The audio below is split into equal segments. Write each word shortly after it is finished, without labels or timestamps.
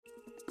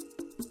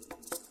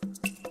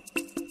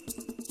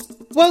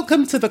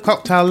Welcome to the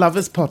Cocktail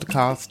Lovers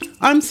podcast.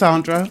 I'm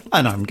Sandra.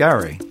 And I'm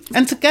Gary.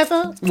 And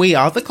together, we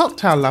are the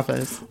Cocktail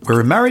Lovers.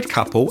 We're a married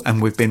couple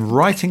and we've been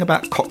writing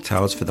about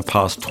cocktails for the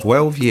past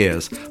 12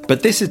 years.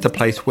 But this is the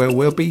place where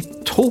we'll be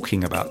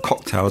talking about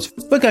cocktails.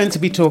 We're going to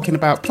be talking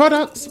about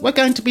products, we're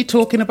going to be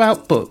talking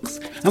about books,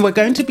 and we're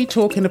going to be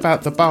talking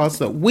about the bars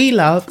that we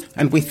love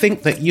and we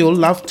think that you'll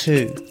love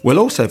too. We'll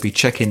also be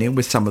checking in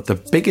with some of the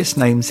biggest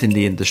names in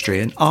the industry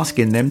and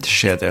asking them to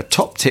share their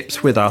top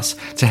tips with us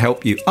to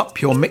help you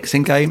up your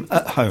mixing game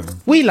at home.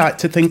 We like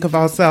to think of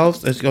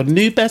ourselves as your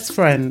new best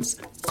friends,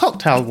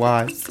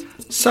 cocktail-wise.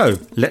 So,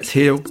 let's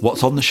hear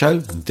what's on the show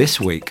this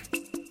week.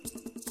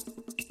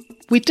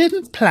 We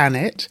didn't plan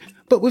it,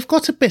 but we've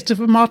got a bit of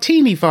a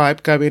martini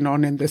vibe going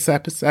on in this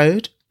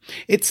episode.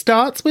 It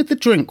starts with the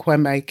drink we're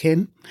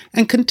making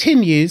and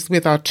continues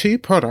with our two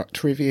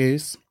product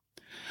reviews.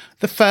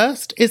 The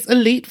first is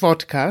Elite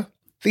Vodka,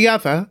 the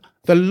other,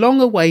 the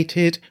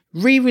long-awaited,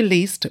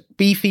 re-released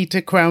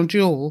Beefeater Crown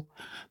Jewel.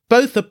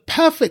 Both are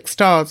perfect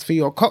stars for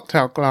your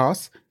cocktail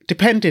glass,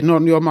 depending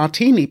on your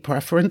martini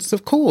preference,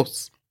 of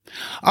course.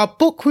 Our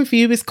book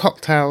review is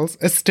Cocktails,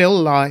 A Still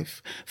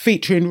Life,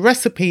 featuring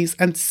recipes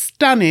and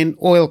stunning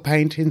oil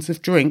paintings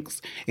of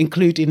drinks,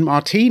 including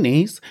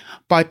martinis,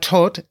 by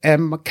Todd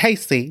M.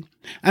 Casey.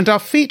 And our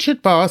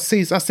featured bar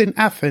sees us in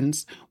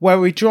Athens, where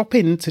we drop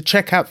in to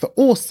check out the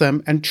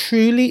awesome and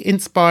truly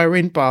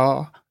inspiring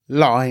bar,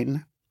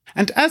 Line.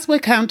 And as we're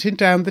counting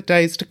down the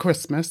days to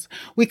Christmas,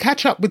 we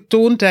catch up with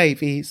Dawn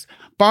Davies,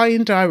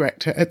 buy-in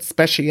director at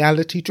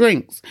Speciality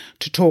Drinks,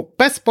 to talk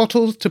best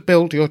bottles to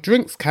build your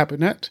drinks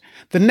cabinet,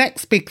 the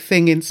next big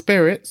thing in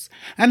spirits,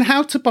 and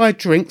how to buy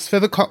drinks for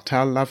the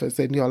cocktail lovers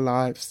in your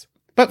lives.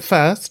 But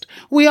first,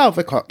 we are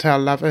the cocktail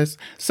lovers,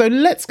 so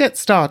let's get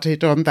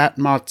started on that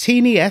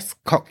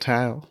martini-esque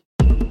cocktail.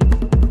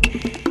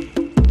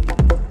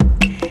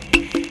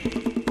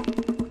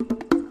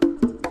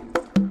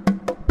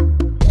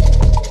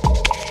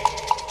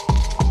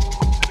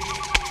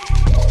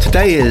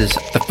 Today is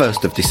the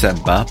 1st of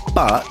December,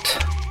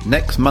 but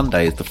next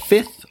Monday is the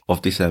 5th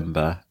of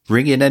December.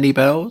 Ringing any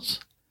bells?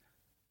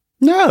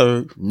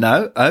 No.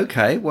 No?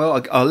 Okay,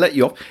 well, I'll let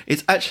you off.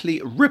 It's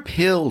actually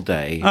Repeal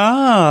Day,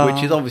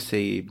 which is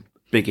obviously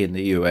big in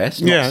the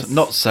US,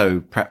 not so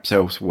perhaps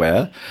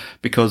elsewhere,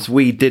 because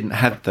we didn't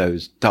have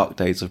those dark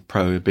days of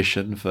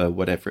prohibition for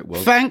whatever it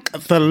was. Thank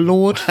the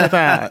Lord for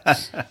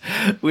that.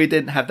 We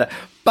didn't have that.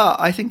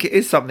 But I think it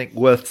is something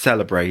worth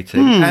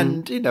celebrating.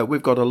 And, you know,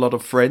 we've got a lot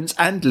of friends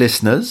and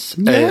listeners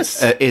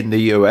in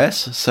the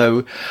US.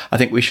 So I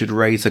think we should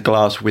raise a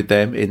glass with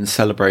them in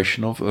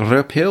celebration of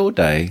Repeal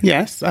Day.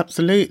 Yes,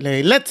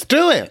 absolutely. Let's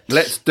do it.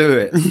 Let's do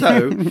it.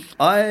 So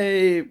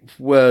I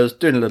was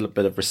doing a little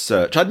bit of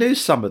research. I knew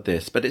some of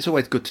this, but it's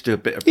always good to do a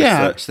bit of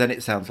research. Then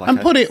it sounds like... And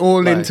put it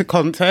all into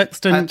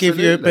context and give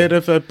you a bit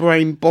of a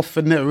brain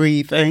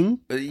boffinery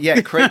thing.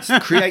 Yeah, creates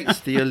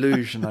the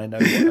illusion I know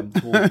what I'm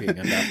talking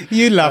about.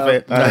 You love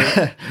it,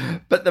 though.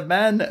 But the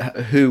man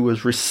who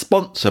was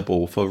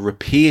responsible for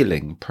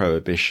repealing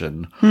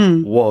prohibition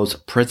was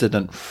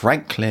President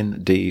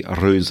Franklin D.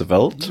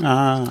 Roosevelt.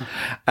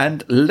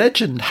 And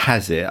legend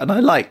has it, and I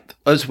like,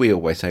 as we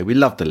always say, we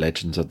love the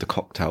legends of the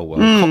cocktail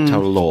world,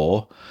 cocktail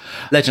lore.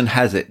 Legend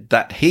has it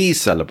that he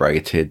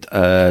celebrated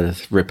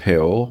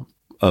repeal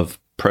of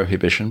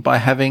prohibition by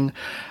having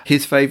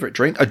his favourite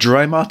drink, a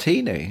dry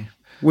martini.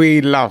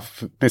 We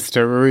love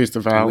Mr.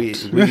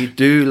 Roosevelt. We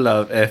do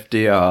love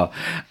FDR.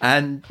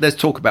 And let's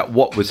talk about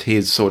what was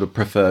his sort of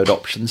preferred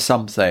option.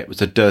 Some say it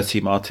was a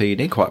dirty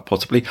martini, quite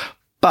possibly.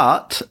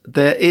 But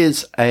there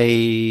is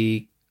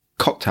a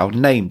cocktail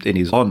named in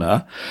his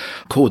honour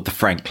called the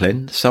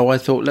Franklin. So I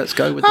thought, let's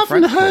go with the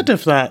Franklin. I haven't heard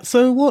of that.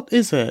 So what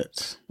is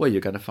it? Well,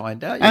 you're going to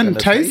find out. And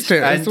taste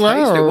it as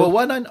well. Well,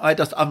 why don't I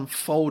just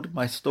unfold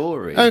my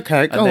story?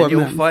 Okay, go on. And then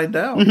you'll find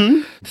out.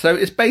 So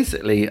it's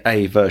basically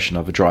a version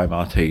of a dry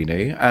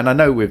martini. And I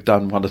know we've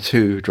done one or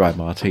two dry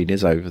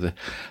martinis over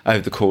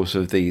the course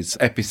of these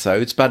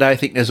episodes, but I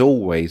think there's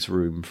always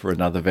room for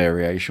another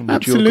variation.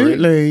 Would you agree?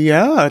 Absolutely,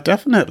 yeah,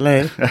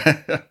 definitely.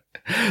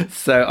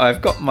 So I've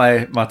got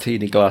my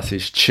martini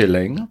glasses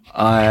chilling.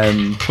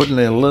 I'm putting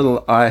a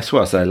little ice,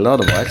 well, I say a lot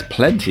of ice,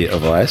 plenty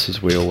of ice,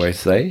 as we always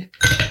say,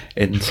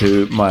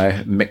 into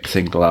my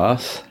mixing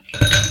glass.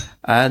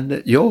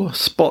 And you'll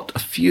spot a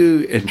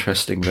few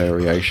interesting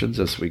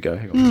variations as we go.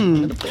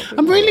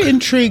 I'm really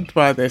intrigued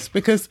by this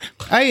because,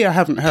 A, I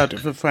haven't heard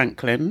of a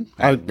Franklin.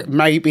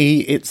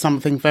 Maybe it's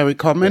something very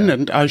common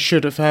and I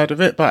should have heard of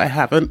it, but I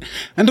haven't.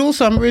 And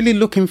also, I'm really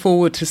looking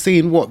forward to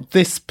seeing what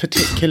this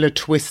particular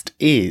twist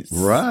is.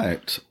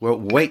 Right. Well,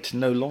 wait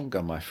no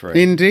longer, my friend.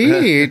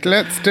 Indeed.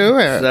 Let's do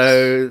it.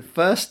 So,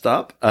 first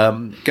up,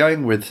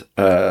 going with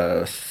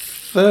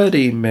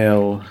 30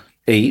 ml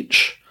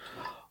each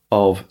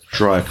of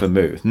dry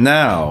vermouth.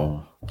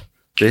 Now,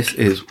 this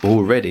is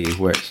already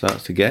where it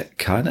starts to get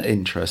kind of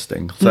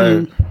interesting.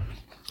 So,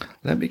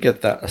 let me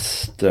get that a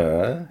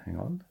stir. Hang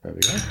on, there we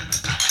go.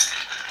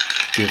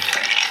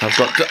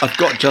 I've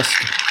got just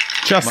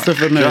the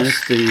vermouth,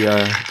 just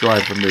the dry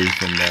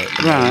vermouth in there.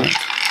 Right.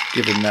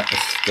 Giving that a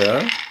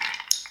stir.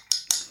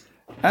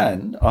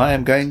 And I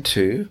am going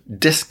to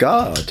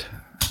discard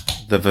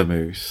the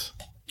vermouth.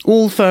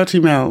 All 30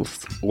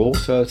 mils. All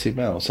 30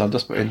 mils. So I'm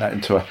just putting that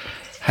into a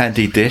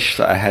handy dish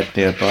that I had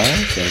nearby.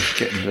 So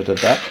getting rid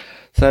of that.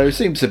 So it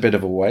seems a bit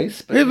of a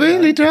waste. But it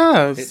really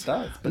does. It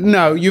does.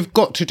 No, you've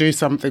got to do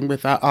something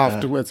with that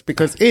afterwards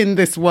because in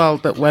this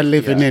world that we're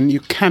living in,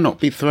 you cannot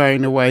be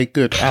throwing away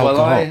good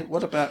alcohol.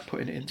 What about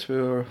putting it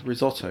into a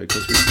risotto?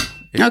 Because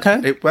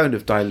Okay. It won't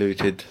have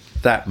diluted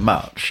that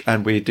much.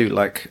 And we do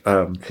like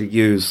to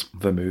use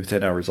vermouth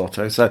in our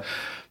risotto. So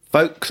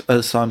folks,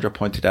 as Sandra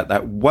pointed out,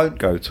 that won't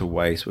go to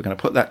waste. We're going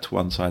to put that to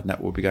one side and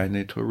that will be going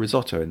into a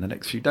risotto in the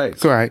next few days.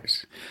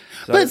 Great.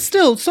 So, But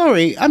still,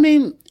 sorry, I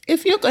mean,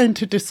 if you're going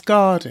to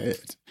discard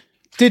it,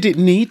 did it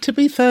need to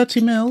be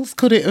 30 mils?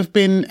 Could it have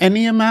been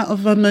any amount of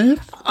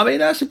vermouth? I mean,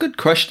 that's a good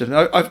question.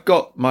 I've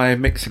got my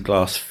mixing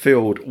glass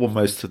filled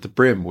almost to the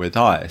brim with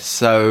ice.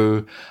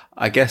 So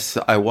I guess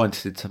I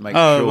wanted to make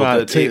sure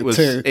that it was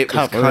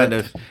kind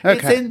of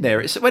it's in there.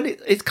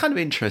 It's kind of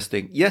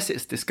interesting. Yes,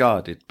 it's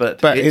discarded,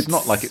 but it's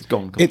not like it's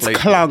gone completely.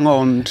 It's clung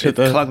on to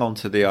clung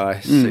onto the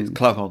ice. It's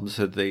clung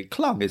onto the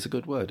clung is a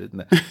good word,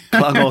 isn't it?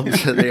 Clung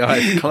onto the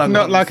ice.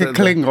 Not like a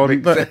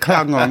Klingon, but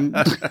clung on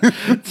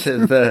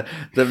to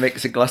the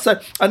mixing glass. So,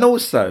 and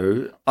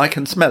also I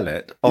can smell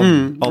it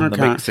on the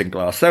mixing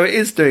glass. So it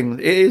is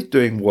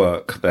doing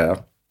work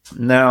there.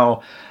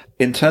 Now,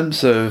 in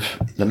terms of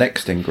the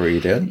next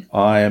ingredient,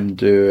 I am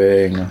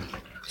doing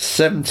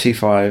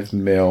 75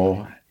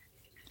 ml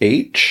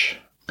each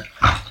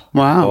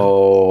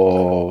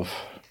of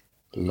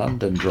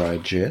London dry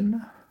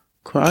gin.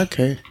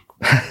 Crikey.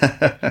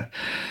 So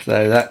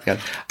that can,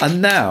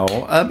 and now,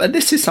 and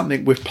this is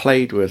something we've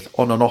played with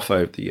on and off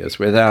over the years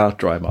with our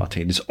dry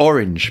martinis,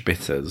 orange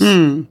bitters.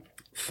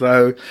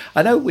 So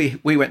I know we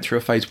went through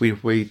a phase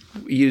we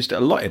used it a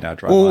lot in our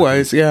dry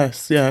Always,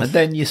 martinis. yes. And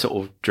then you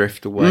sort of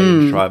drift away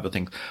and try other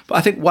things. But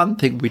I think one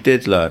thing we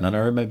did learn, and I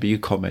remember you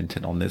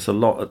commenting on this a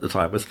lot at the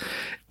time, was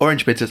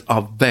orange bitters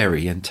are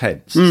very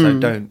intense. So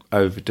don't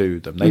overdo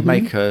them. They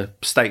make a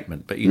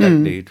statement, but you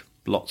don't need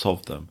lots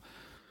of them.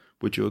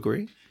 Would you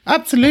agree?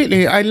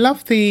 Absolutely. I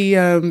love the,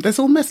 there's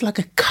almost like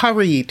a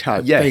curry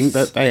type thing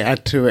that they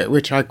add to it,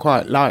 which I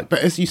quite like. But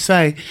as you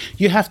say,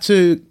 you have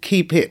to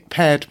keep it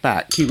pared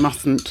back. You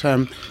mustn't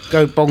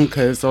go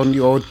bonkers on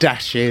your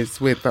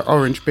dashes with the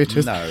orange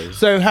bitters. No.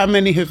 So how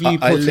many have you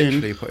put in? I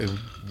literally put in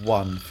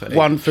one for each.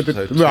 One for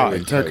the, so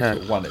right,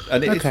 okay. One,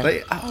 and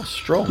they are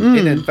strong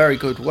in a very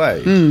good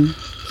way.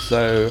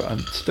 So I'm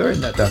stirring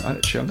that down.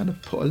 Actually, I'm going to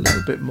put a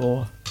little bit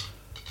more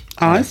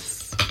ice.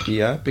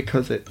 Yeah,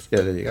 because it's...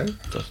 Yeah, there you go.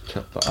 Just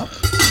chop that up.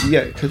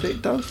 Yeah, because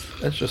it does...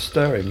 As you're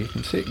stirring, you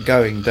can see it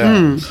going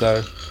down,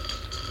 so...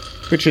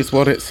 Which is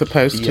what it's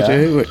supposed to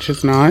do, which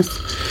is nice.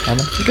 I'm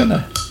actually going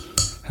to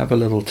have a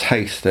little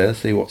taste there,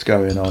 see what's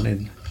going on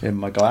in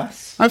my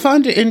glass. I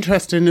find it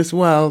interesting as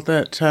well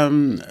that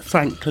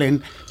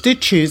Franklin did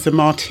choose a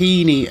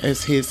martini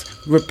as his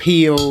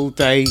repeal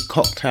day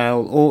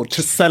cocktail, or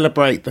to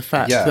celebrate the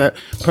fact that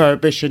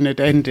Prohibition had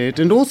ended,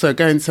 and also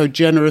going so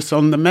generous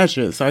on the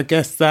measures. I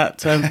guess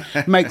that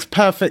makes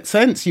perfect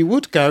sense. You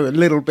would go a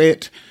little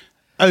bit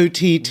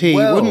OTT,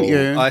 wouldn't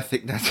you? I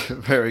think that's a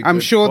very good I'm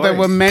sure point. there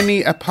were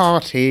many a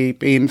party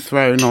being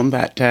thrown on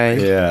that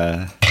day.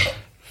 Yeah.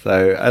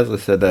 So, as I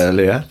said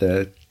earlier,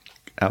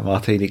 our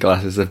martini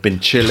glasses have been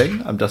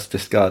chilling. I'm just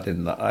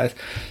discarding the ice.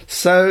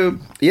 So,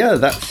 yeah,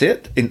 that's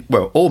it.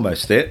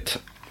 Almost it.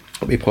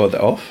 Let me pour that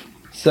off.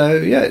 So,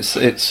 yeah, it's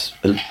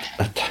a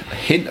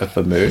hint of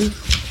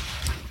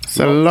vermouth. It's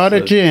a lot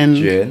of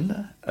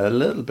gin. A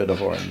little bit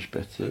of orange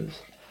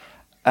bitters.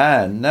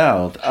 And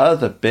now the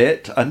other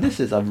bit, and this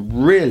is a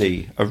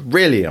really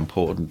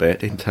important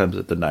bit in terms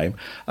of the name.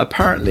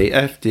 Apparently,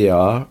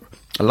 FDR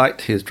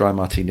liked his dry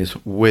martinis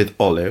with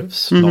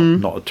olives,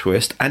 not a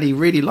twist, and he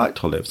really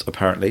liked olives,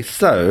 apparently.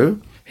 So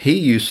he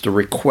used to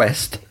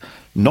request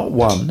not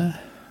one,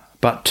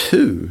 but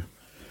 2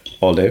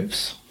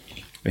 olives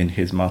in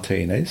his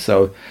martinis.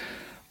 So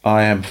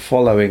I am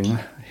following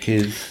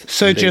his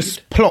lead.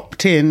 Just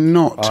plopped in,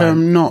 not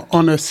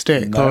on a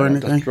stick or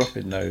anything. Just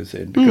dropping those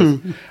in, because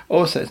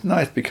also it's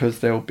nice because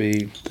they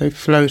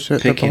float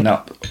at picking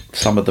up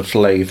some of the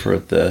flavour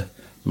of the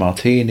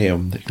martini,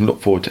 and you can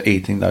look forward to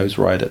eating those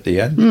right at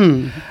the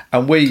end.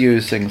 And we're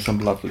using some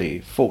lovely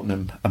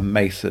Fortnum and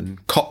Mason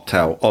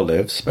cocktail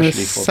olives,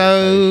 especially for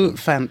so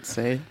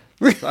fancy.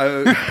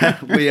 So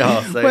we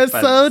are so we're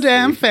fancy, so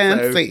damn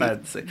fancy. So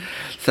fancy.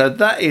 So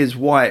that is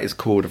why it's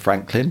called a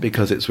Franklin,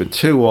 because it's with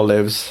 2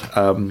 olives,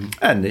 and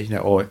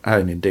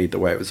indeed the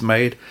way it was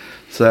made.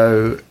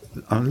 So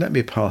let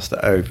me pass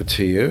that over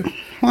to you.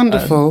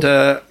 Wonderful.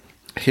 And,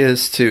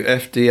 here's to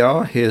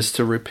FDR, here's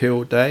to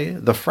Repeal Day,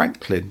 the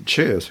Franklin.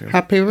 Cheers.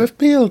 Happy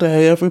Repeal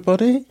Day,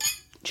 everybody.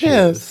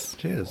 Cheers.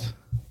 Cheers.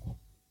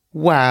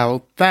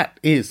 Wow, that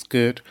is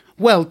good.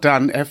 Well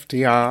done,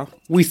 FDR.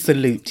 We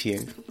salute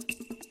you.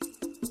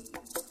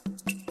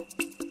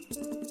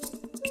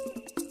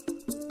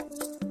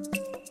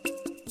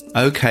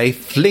 Okay,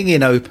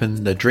 flinging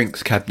open the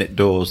drinks cabinet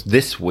doors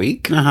this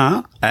week.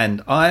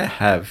 And I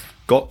have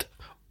got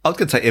I was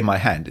going to say in my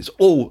hand. It's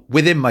all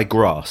within my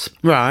grasp.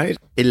 Right.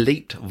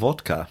 Elite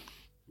vodka.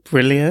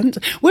 Brilliant.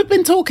 We've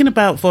been talking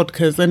about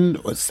vodkas and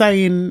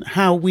saying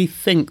how we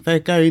think they're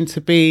going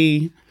to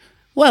be,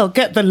 well,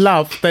 get the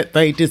love that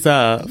they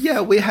deserve.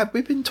 Yeah,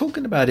 we've been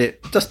talking about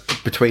it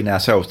just between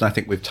ourselves, and I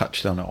think we've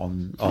touched on it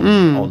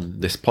on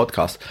this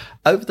podcast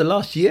over the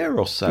last year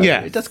or so.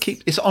 Yeah, it does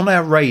it's on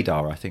our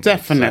radar, I think.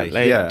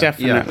 Definitely,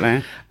 definitely.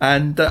 Yeah.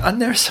 And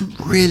there are some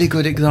really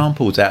good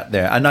examples out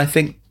there, and I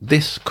think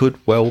this could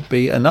well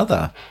be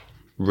another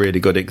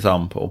really good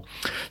example.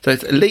 So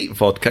it's Elite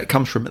Vodka. It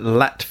comes from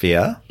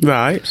Latvia.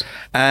 Right.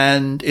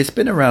 And it's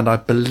been around, I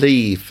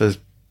believe, for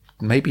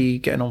maybe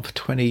getting on for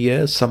 20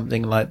 years,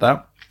 something like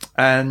that.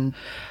 And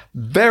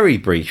very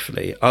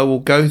briefly, I will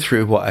go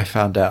through what I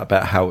found out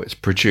about how it's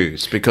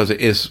produced, because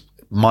it is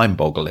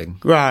mind-boggling.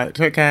 Right,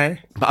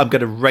 okay. But I'm going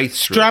to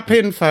race through. Strap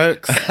in,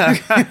 folks.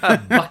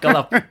 Buckle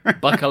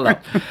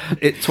up.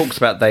 It talks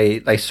about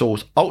they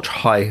source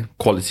ultra-high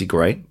quality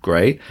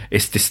great.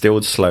 It's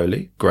distilled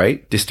slowly,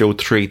 great. Distilled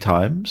 3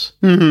 times.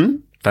 Mm-hmm.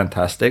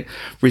 Fantastic.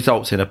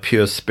 Results in a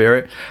pure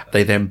spirit.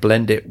 They then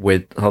blend it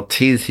with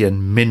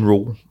artesian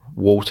mineral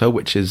water,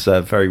 which is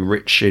very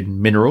rich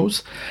in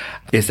minerals.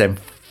 Is then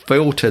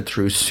filtered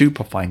through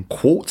superfine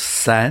quartz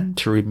sand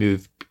to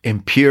remove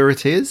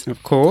impurities,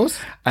 of course,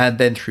 and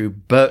then through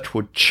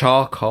birchwood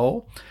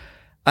charcoal,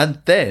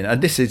 and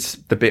this is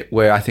the bit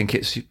where I think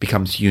it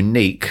becomes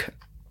unique.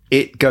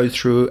 It goes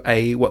through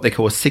what they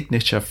call a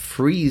signature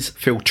freeze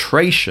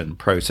filtration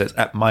process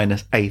at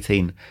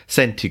 -18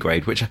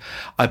 centigrade, which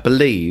I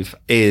believe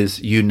is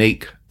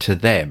unique to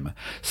them.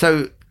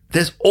 So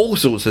there's all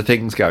sorts of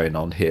things going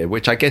on here,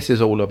 which I guess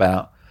is all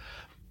about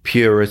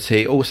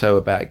purity, also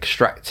about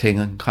extracting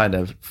and kind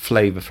of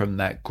flavour from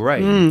that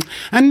grain.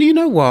 And you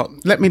know what?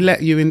 Let me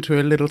let you into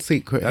a little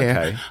secret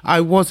here. I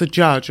was a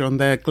judge on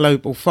their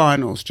global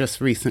finals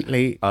just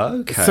recently.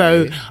 Okay.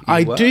 So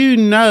I do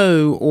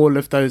know all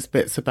of those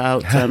bits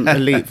about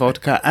Elite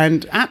Vodka,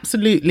 and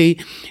absolutely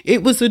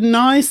it was a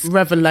nice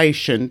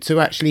revelation to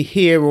actually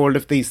hear all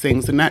of these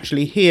things and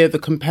actually hear the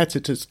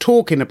competitors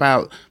talking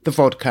about the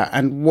vodka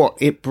and what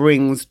it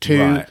brings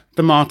to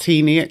the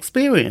martini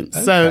experience.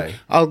 Okay. So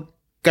I'll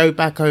go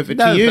back over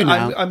to you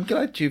now. I'm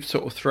glad you've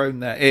sort of thrown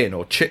that in,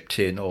 or chipped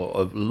in,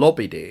 or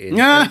lobbied it in.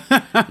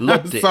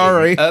 Lobbed it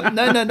Sorry. In.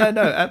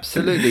 No,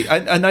 absolutely.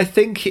 And I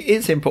think it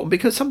is important,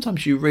 because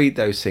sometimes you read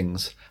those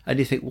things and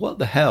you think, what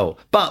the hell?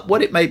 But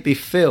what it made me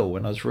feel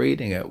when I was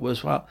reading it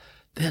was, well,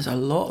 there's a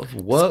lot of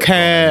work,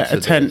 care,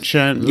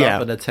 attention,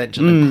 love and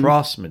attention and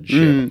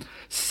craftsmanship.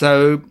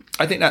 So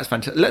I think that's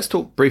fantastic. Let's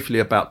talk briefly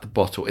about the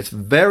bottle. It's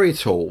very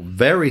tall,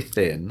 very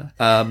thin.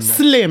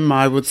 Slim,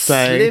 I would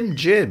say. Slim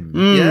Jim.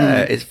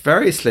 Yeah, it's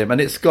very slim.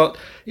 And it's got,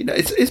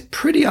 it's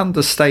pretty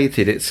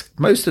understated.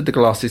 Most of the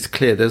glass is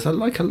clear. There's a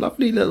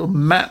lovely little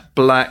matte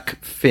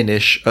black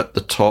finish at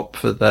the top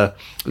for the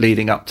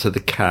leading up to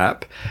the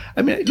cap.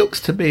 I mean, it looks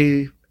to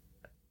me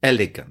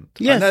elegant.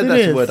 Yes, I know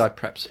that's a word I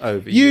perhaps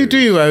overuse. You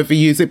do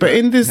overuse it, but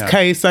in this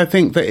case, I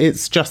think that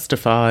it's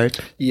justified.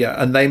 Yeah,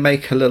 and they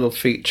make a little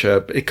feature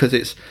because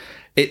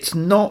it's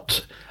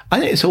not.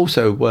 I think it's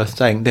also worth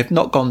saying they've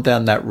not gone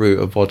down that route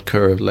of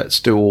vodka of let's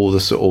do all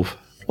the sort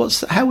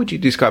of how would you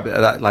describe it?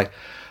 That like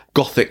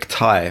gothic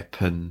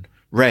type and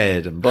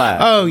red and black.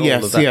 Oh, and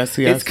yes.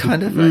 It's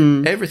kind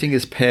of everything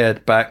is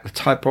pared back. The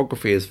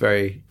typography is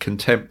very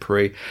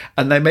contemporary,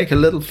 and they make a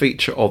little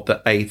feature of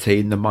the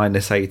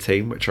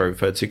 -18, which I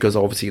referred to because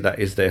obviously that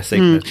is their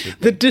signature.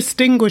 The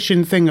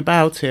distinguishing thing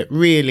about it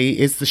really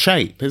is the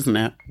shape, isn't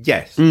it?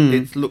 Yes,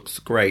 it looks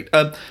great.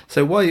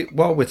 So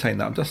while we're saying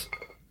that, I'm just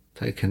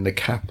taking the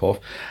cap off.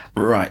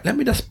 Right, let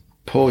me just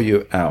pour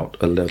you out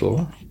a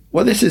little.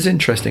 Well, this is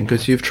interesting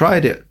because you've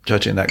tried it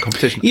judging that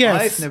competition.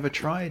 Yes. I've never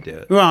tried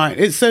it. Right.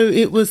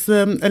 It was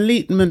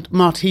Elite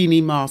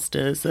Martini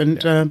Masters,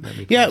 and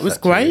it was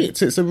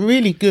great. It's a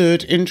really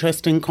good,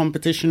 interesting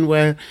competition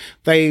where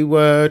they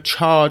were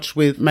charged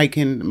with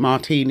making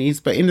martinis,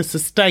 but in a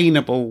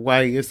sustainable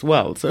way as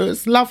well. So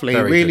it's lovely,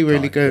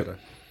 really good.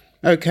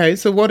 Okay,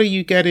 so what are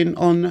you getting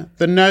on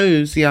the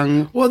nose,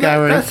 young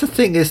Gary? That's the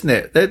thing, isn't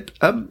it? That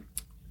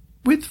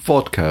with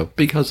vodka,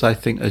 because I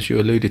think, as you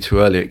alluded to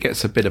earlier, it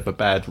gets a bit of a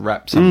bad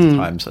rap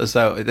sometimes, as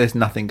though there's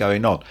nothing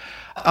going on.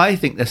 I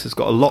think this has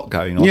got a lot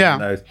going on.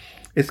 Yeah.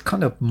 It's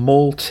kind of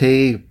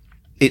malty.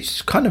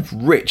 It's kind of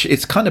rich.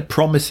 It's kind of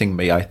promising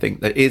me, I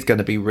think, that it is going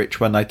to be rich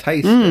when I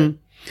taste it.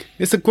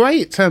 It's a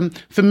great,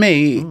 for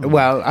me,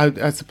 well,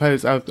 I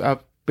suppose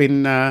I've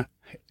been...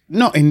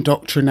 not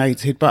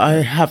indoctrinated, but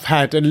I have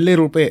had a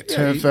little bit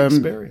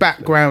of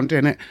background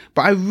in it.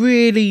 But I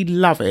really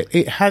love it.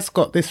 It has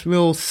got this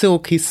real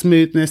silky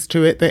smoothness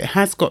to it. It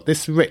has got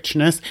this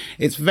richness.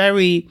 It's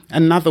very,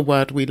 another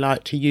word we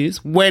like to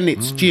use, when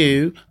it's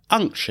due,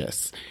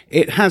 unctuous.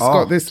 It has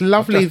got this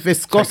lovely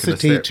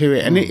viscosity to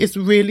it, and it is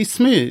really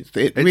smooth.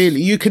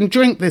 You can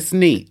drink this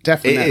neat,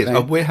 definitely. It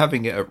is. We're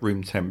having it at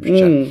room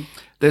temperature.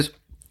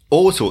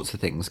 all sorts of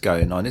things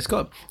going on. It's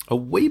got a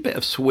wee bit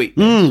of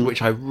sweetness,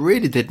 which I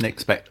really didn't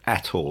expect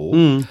at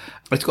all.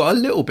 It's got a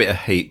little bit of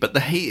heat, but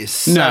the heat is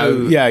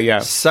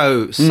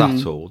so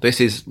subtle. This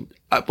is,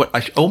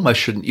 I almost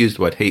shouldn't use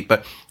the word heat,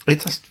 but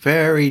it's just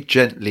very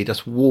gently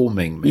just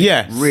warming me.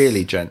 Yes.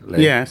 Really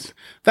gently. Yes.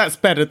 That's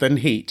better than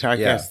heat, I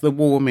guess, the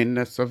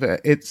warmingness of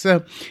it.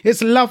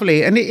 It's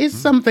lovely. And it is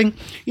something,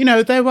 you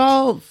know, there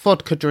are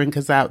vodka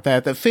drinkers out there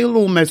that feel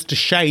almost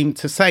ashamed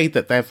to say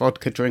that they're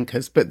vodka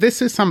drinkers. But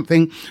this is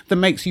something that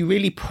makes you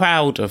really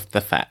proud of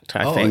the fact,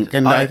 I think.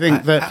 And I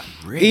think that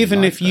really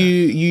even if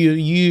you're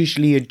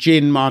usually a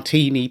gin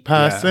martini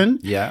person,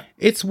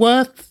 it's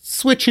worth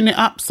switching it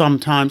up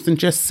sometimes and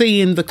just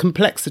seeing the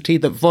complexity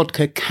that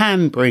vodka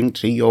can bring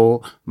to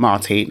your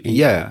martini.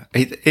 Yeah,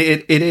 it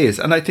is.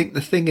 And I think the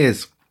thing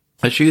is,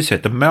 as you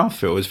said, the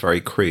mouthfeel is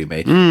very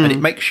creamy and it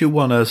makes you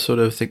want to sort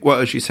of think, well,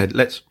 as you said,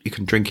 you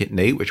can drink it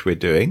neat, which we're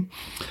doing.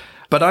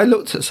 But I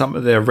looked at some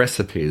of their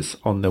recipes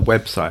on their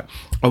website,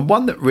 and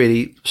one that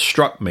really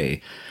struck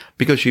me,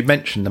 because you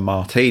mentioned the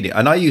martini,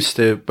 and I used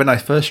to, when I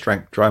first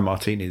drank dry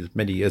martinis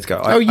many years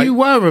ago. You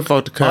were a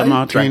vodka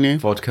martini. I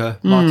drank vodka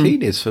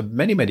martinis for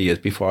many, many years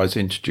before I was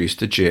introduced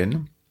to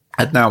gin.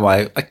 And now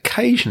I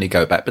occasionally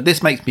go back, but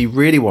this makes me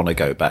really want to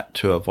go back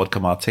to a vodka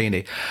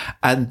martini.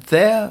 And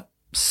their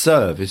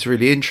serve is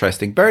really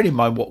interesting. Bearing in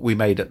mind what we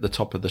made at the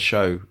top of the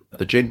show,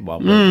 the gin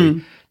one, where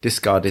we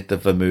discarded the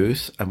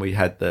vermouth and we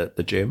had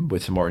the gin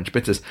with some orange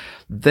bitters.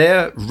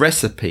 Their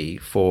recipe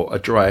for a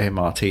dry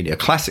martini, a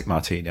classic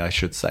martini, I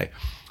should say,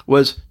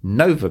 was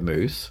no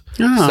vermouth.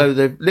 So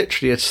they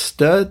literally had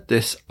stirred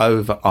this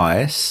over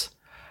ice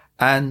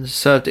and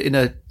served it in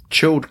a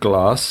chilled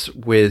glass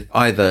with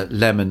either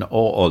lemon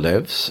or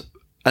olives.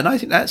 And I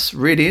think that's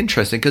really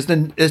interesting, because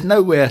then there's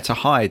nowhere to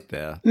hide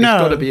there. No.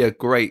 It's got to be a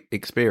great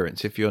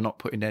experience if you're not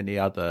putting any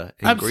other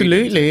ingredients.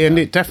 Absolutely, and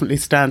it definitely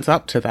stands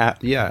up to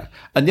that. Yeah.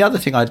 And the other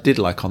thing I did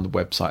like on the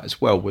website as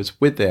well was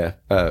with their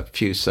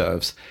few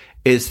serves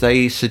is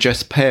they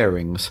suggest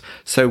pairings.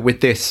 So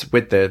with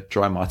their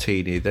dry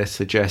martini, they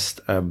suggest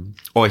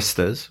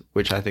oysters,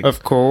 which I think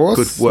of course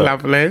could work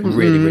lovely.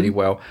 really, really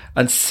well.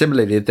 And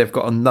similarly, they've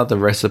got another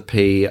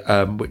recipe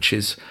which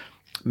is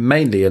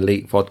mainly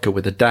elite vodka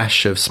with a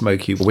dash of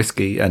smoky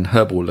whiskey and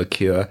herbal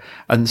liqueur,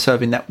 and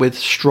serving that with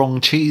strong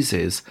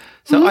cheeses.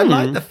 So I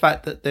like the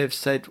fact that they've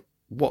said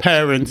what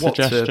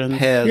suggestions. To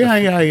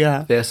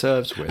pair their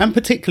serves with. And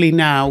particularly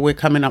now we're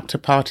coming up to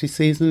party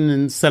season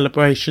and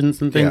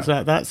celebrations and things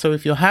like that. So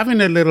if you're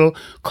having a little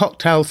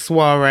cocktail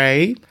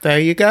soiree, there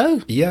you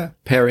go. Yeah,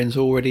 pairing's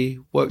already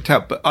worked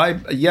out. But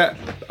I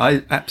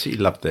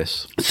absolutely love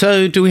this.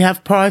 So do we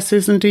have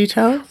prices and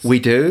details? We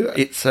do.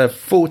 It's a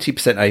 40%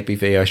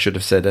 ABV, I should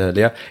have said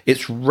earlier.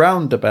 It's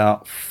round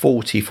about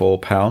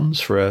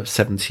 £44 for a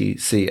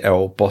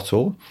 70cl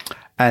bottle.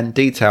 And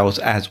details,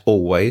 as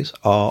always,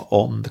 are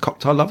on the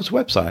Cocktail Lovers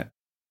website.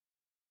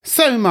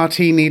 So,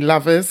 Martini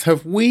lovers,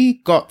 have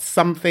we got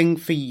something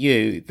for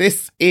you?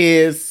 This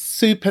is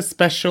super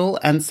special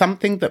and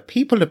something that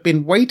people have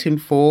been waiting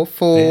for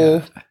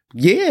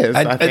years,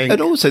 I think. And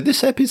also,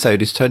 this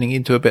episode is turning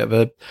into a bit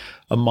of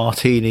a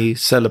martini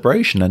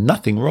celebration, and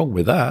nothing wrong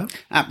with that.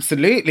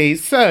 Absolutely.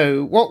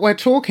 So, what we're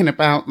talking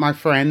about, my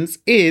friends,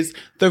 is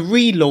the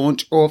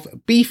relaunch of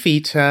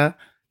Beefeater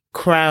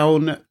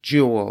Crown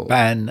Jewel.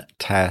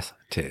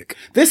 Fantastic.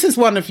 This is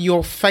one of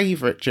your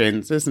favourite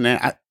gins, isn't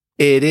it?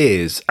 It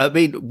is. I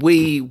mean,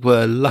 we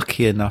were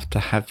lucky enough to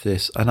have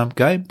this, and I'm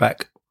going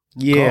back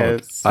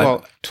years.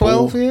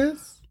 12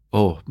 years?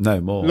 Oh, no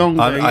more. Longer,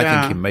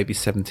 I'm thinking maybe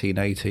 17,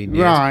 18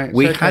 years. Right.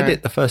 We had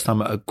it the first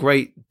time at a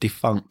great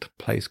defunct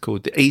place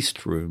called the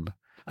East Room.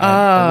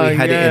 And we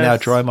had it in our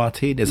dry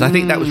martinis. I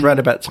think that was around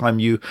about the time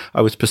I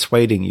was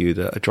persuading you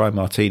that a dry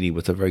martini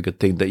was a very good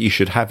thing that you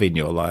should have in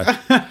your life.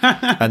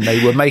 And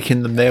they were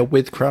making them there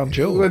with Crown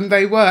Jewel. And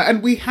they were.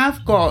 And we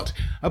have got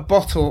a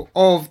bottle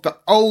of the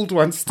old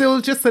one,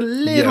 still just a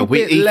little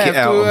bit left. We eke it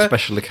out on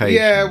special occasions.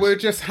 Yeah, we're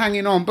just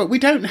hanging on. But we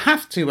don't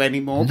have to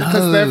anymore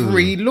because they've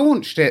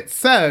relaunched it.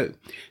 So,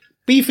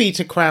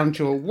 Beefeater Crown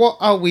Jewel, what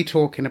are we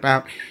talking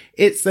about?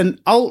 It's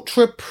an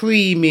ultra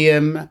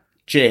premium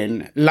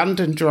gin,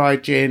 London dry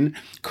gin,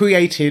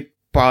 created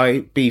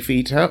by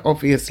Beefeater,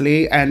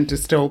 obviously, and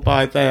distilled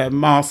by their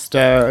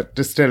master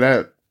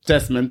distiller,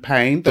 Desmond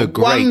Payne, the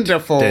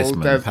wonderful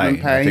Desmond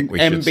Payne,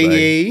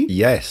 MBE.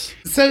 Yes.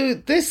 So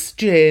this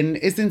gin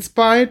is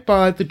inspired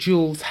by the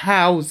jewels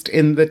housed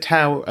in the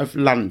Tower of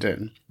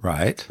London.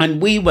 Right.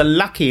 And we were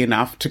lucky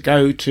enough to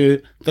go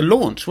to the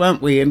launch,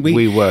 weren't we? And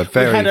we were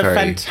very, we had a very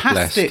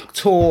fantastic blessed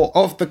tour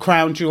of the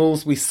Crown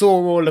Jewels. We saw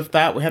all of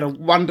that. We had a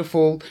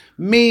wonderful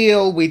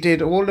meal. We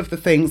did all of the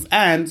things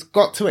and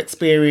got to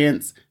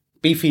experience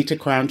Beefeater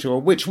Crown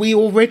Jewel, which we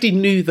already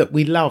knew that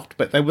we loved,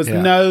 but there was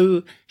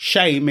no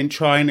shame in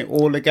trying it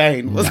all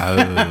again.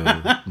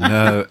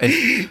 No.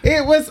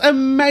 It was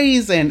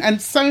amazing. And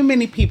so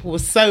many people were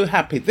so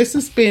happy. This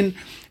has been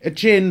a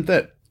gin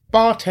that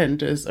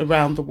bartenders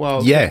around the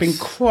world have been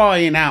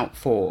crying out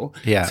for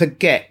to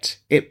get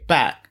it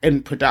back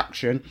in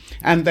production,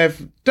 and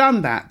they've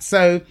done that.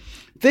 So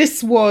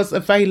This was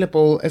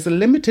available as a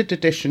limited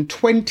edition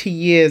 20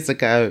 years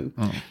ago.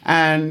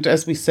 And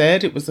as we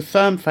said, it was a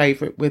firm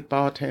favourite with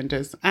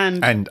bartenders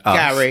and us.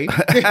 Gary.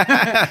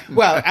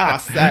 Well,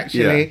 us,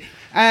 actually. Yeah.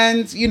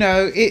 And, you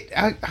know,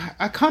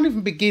 I can't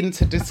even begin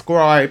to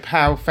describe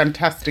how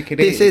fantastic it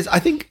is. This is, I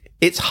think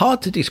it's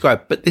hard to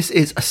describe, but this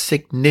is a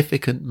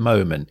significant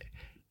moment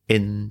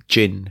in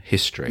gin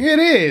history. It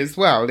is.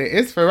 Well, it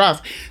is for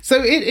us.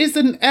 So it is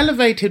an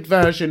elevated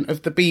version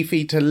of the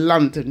Beefeater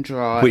London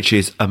Dry. Which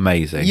is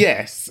amazing.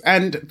 Yes.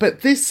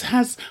 But this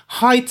has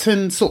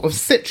heightened sort of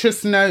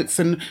citrus notes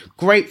and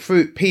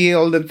grapefruit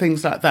peel and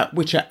things like that,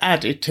 which are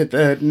added to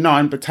the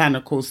 9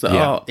 botanicals that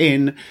are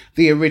in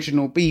the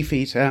original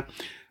Beefeater.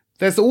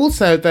 There's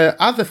also the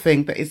other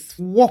thing that is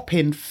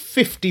whopping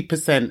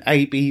 50%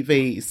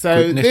 ABV.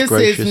 So Goodness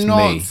this is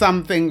not me.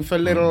 Something for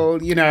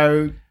little, you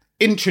know,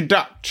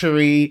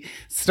 introductory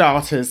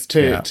starters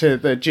to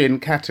the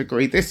gin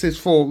category. This is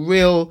for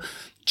real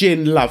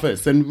gin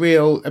lovers and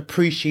real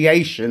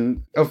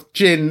appreciation of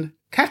gin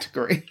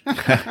category.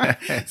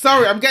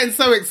 Sorry, I'm getting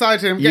so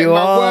excited. I'm getting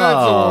my words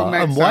all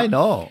mixed up. And why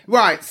not?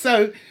 Right,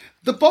 so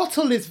the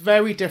bottle is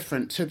very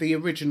different to the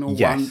original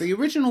one. The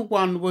original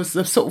one was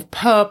a sort of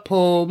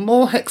purple,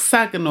 more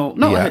hexagonal.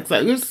 Not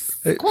hexagonal, it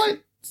was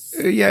quite...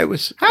 it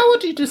was. How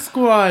would you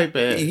describe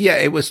it? Yeah,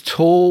 it was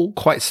tall,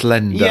 quite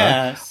slender.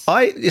 Yes.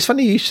 It's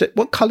funny you said.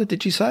 What colour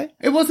did you say?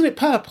 Wasn't it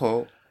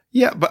purple?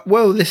 Yeah, but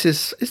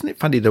isn't it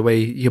funny the way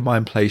your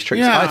mind plays tricks?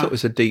 Yeah. I thought it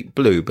was a deep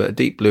blue, but a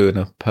deep blue and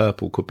a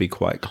purple could be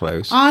quite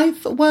close.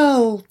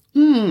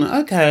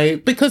 Okay,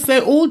 because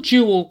they're all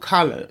dual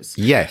colours.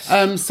 Yes.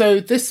 So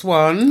this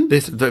one.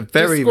 This is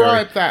very,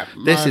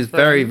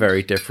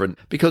 very different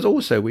because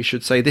also we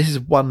should say this is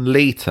 1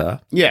 litre.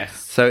 Yes.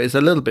 So it's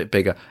a little bit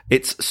bigger.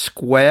 It's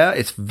square.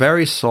 It's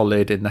very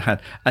solid in the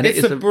hand, and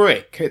it's a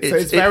brick.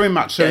 It's very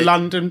much a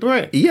London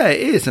brick. Yeah, it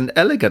is an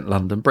elegant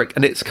London brick,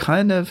 and it's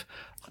kind of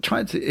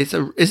is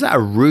that a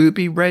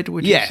ruby red?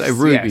 Would you say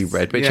ruby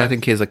red, which I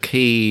think is a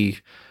key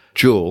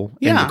jewel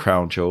in the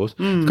crown jewels.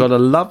 It's got a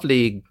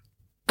lovely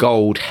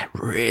gold,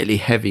 really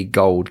heavy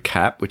gold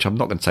cap, which I'm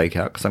not going to take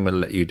out because I'm going to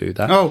let you do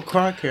that. Oh,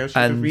 crikey, I should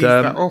have eased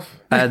that off.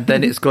 And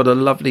then it's got a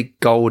lovely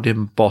gold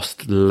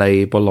embossed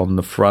label on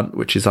the front,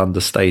 which is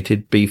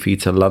understated,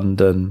 Beefeater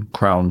London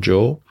Crown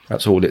Jewel.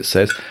 That's all it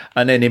says.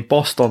 And then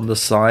embossed on the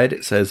side,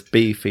 it says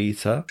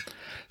Beefeater.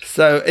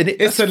 So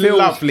it's a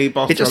lovely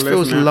bottle. It just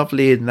feels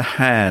lovely in the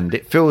hand.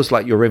 It feels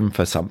like you're in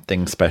for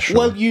something special.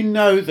 Well, you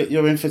know that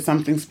you're in for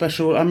something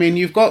special. I mean,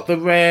 you've got the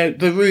rare,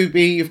 the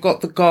ruby, you've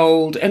got the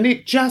gold, and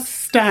it just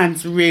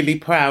stands really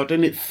proud,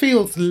 and it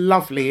feels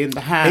lovely in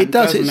the hand. It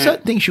does. It's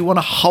certain things you want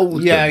to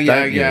hold.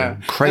 Yeah.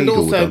 Cradle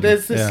and also, them.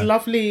 there's this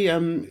lovely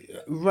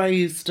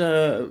raised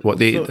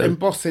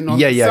embossing on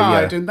the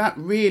side, and that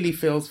really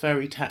feels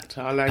very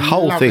tactile. The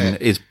whole thing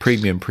is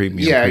premium,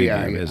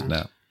 isn't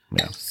it?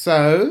 Yeah.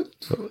 So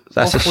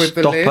that's a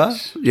stopper.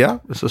 Yeah,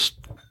 it's a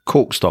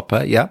cork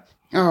stopper. Yeah.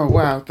 Oh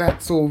wow,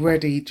 that's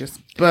already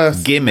just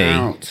bursting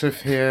out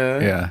of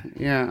here.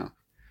 Yeah.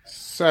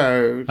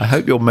 So I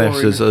hope your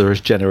messes are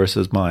as generous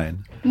as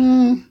mine.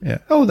 Yeah.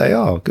 Oh, they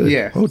are good.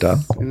 Yes. Well done.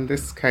 In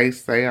this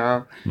case, they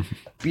are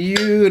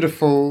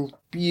beautiful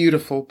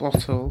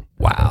bottle.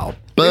 Wow.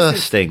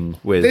 This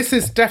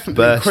is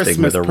definitely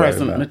Christmas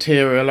present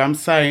material. I'm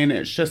saying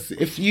it's just,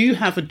 if you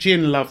have a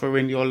gin lover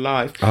in your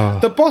life,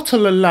 the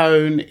bottle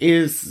alone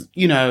is,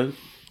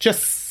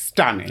 just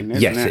stunning, isn't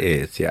it? Yes, it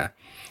is, yeah.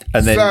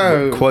 And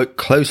then quite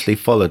closely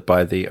followed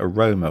by the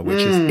aroma,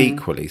 which is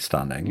equally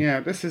stunning. Yeah,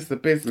 this is the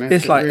business.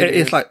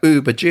 It's like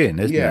Uber gin,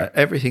 isn't it?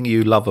 Everything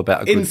you love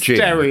about a good gin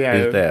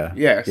is there.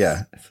 Yes.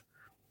 Yeah.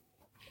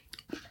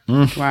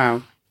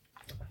 Wow.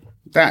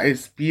 That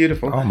is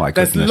beautiful. Oh my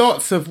goodness. There's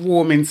lots of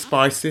warming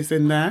spices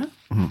in there.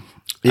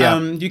 Yeah.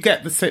 You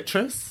get the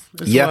citrus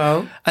as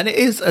well. And it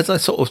is, as I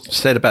sort of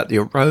said about the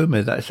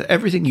aroma, that's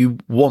everything you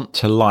want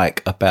to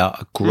like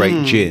about a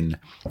great gin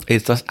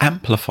is just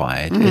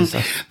amplified.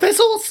 There's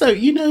also,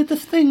 the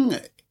thing,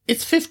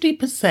 it's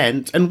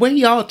 50%, and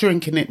we are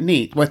drinking it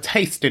neat. We're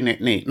tasting it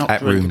neat, not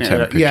at drinking room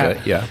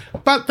temperature. Yeah.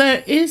 But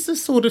there is a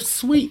sort of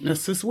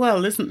sweetness as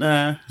well, isn't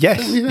there?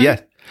 Yes,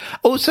 yes.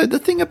 Also, the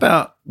thing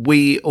about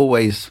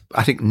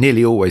I think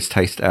nearly always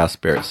taste our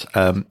spirits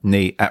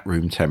neat at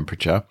room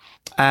temperature,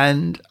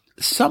 and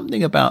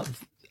something about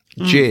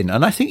gin,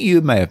 and I think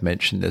you may have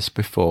mentioned this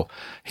before,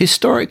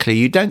 historically,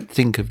 you don't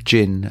think of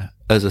gin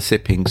as a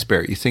sipping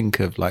spirit. You think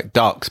of like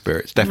dark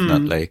spirits,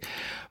 definitely.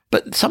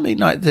 But something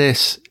like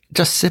this,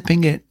 just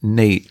sipping it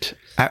neat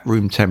at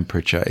room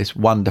temperature is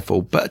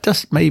wonderful, but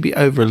just maybe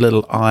over a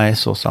little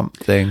ice or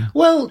something.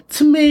 Well,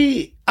 to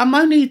me, I'm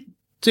only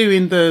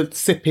doing the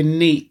sipping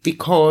neat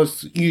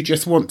because you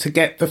just want to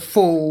get the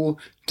full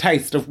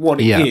taste of what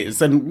it is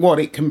and what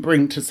it can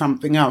bring to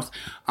something else.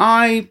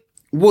 I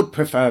would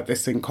prefer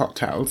this in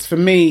cocktails. For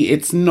me,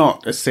 it's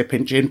not a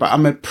sipping gin, but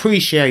I'm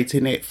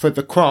appreciating it for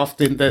the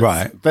crafting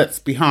that's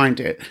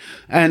behind it.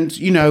 And,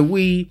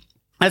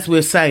 as we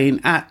were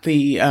saying, at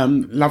the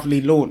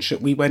lovely launch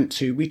that we went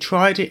to, we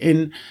tried it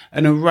in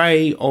an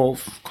array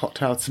of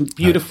cocktails, some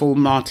beautiful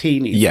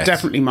martinis, Yes.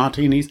 definitely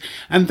martinis,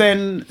 and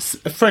then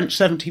a French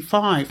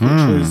 75,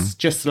 which was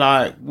just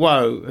like,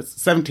 whoa,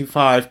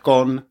 75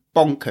 gone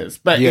bonkers,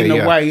 but in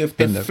a way of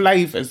the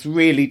flavours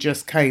really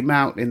just came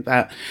out in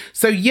that.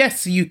 So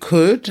yes, you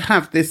could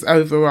have this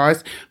over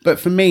ice, but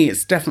for me,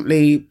 it's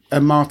definitely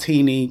a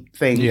martini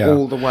thing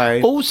all the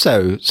way.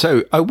 Also,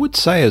 so I would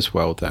say as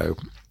well, though,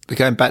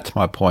 going back to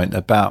my point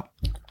about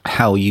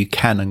how you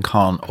can and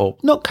can't, or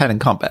not can and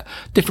can't, but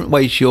different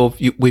ways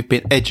we've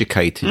been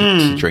educated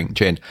to drink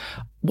gin.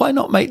 Why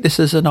not make this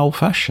as an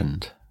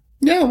old-fashioned?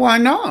 Yeah, why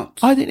not?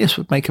 I think this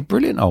would make a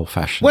brilliant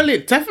old-fashioned. Well,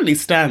 it definitely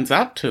stands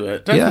up to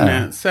it, doesn't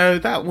it? So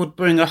that would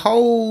bring a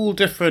whole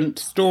different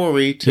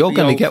story to You're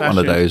going to get one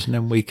of those, and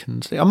then we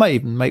can see. I might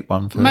even make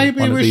one for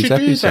maybe one of we these should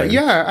episodes. do that.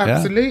 Yeah,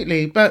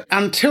 absolutely. But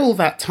until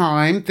that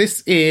time,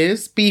 this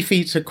is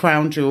Beefeater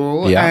Crown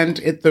Jewel, and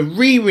the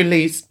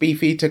re-released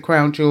Beefeater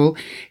Crown Jewel.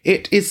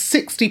 It is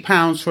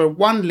 £60 for a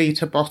 1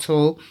 litre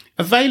bottle.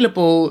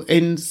 Available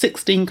in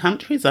 16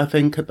 countries, I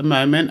think, at the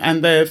moment,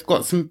 and they've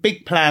got some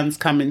big plans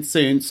coming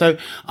soon. So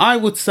I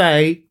would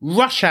say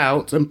rush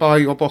out and buy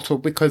your bottle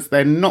because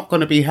they're not going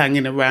to be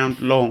hanging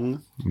around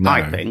long,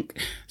 I think.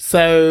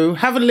 So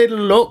have a little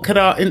look at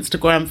our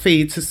Instagram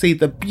feed to see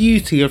the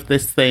beauty of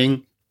this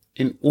thing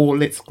in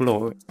all its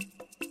glory.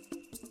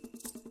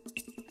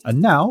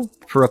 And now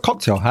for a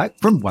cocktail hack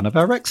from one of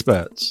our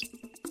experts.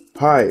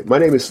 Hi, my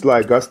name is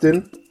Sly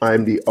Gustin.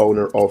 I'm the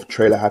owner of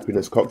Trailer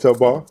Happiness Cocktail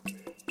Bar.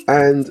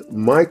 And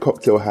my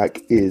cocktail hack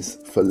is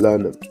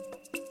Falernum.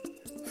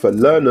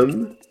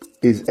 Falernum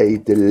is a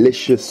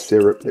delicious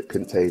syrup that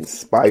contains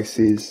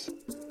spices,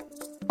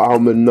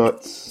 almond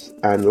nuts,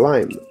 and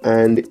lime.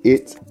 And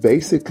it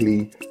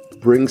basically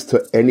brings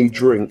to any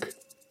drink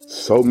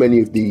so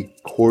many of the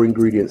core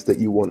ingredients that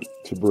you want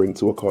to bring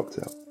to a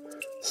cocktail.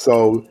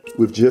 So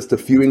with just a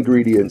few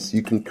ingredients,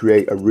 you can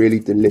create a really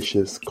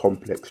delicious,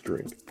 complex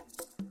drink.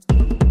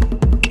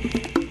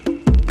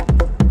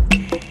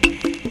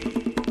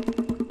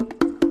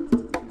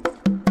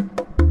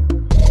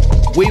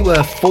 We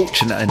were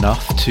fortunate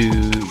enough to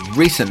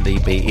recently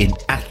be in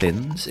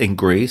Athens, in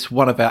Greece,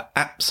 one of our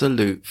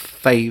absolute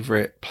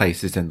favourite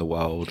places in the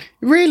world. It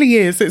really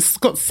is. It's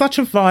got such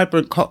a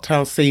vibrant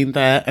cocktail scene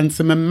there and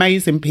some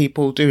amazing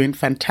people doing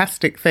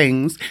fantastic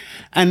things.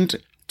 And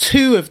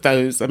 2 of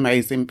those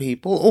amazing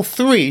people, or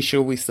 3,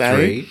 shall we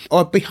say,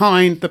 are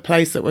behind the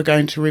place that we're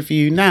going to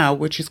review now,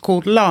 which is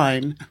called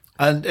Line.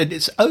 And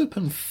it's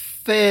open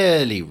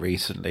fairly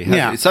recently,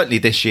 hasn't it? Certainly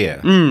this year.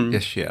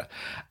 This year.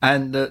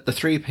 And the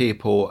 3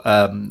 people,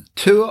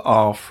 2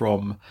 are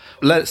from,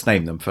 let's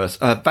name them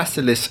first,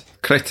 Vasilis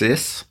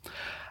Kretis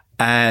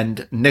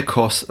and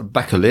Nikos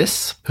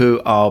Bakoulis,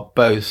 who are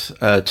both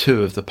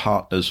 2 of the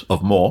partners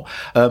of More,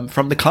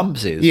 from the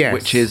Clumsies,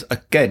 which is,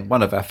 again,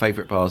 one of our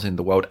favourite bars in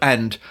the world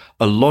and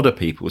a lot of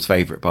people's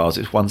favourite bars.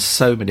 It's won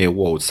so many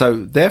awards.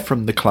 So they're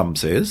from the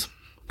Clumsies,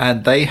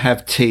 and they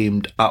have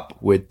teamed up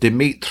with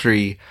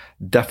Dimitri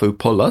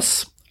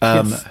Dafopoulos,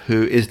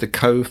 who is the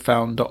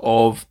co-founder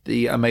of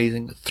the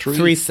amazing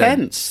 3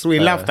 Cents. We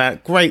love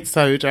that. Great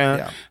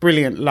soda,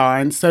 brilliant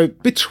line. So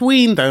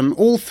between them,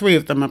 all 3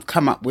 of them have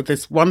come up with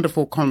this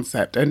wonderful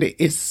concept, and it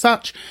is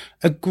such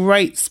a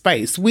great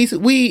space.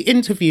 We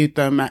interviewed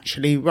them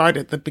actually right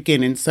at the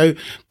beginning. So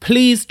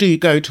please do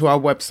go to our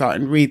website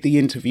and read the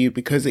interview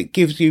because it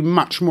gives you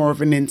much more of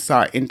an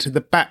insight into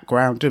the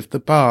background of the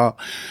bar.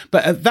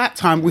 But at that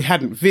time we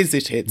hadn't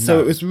visited. So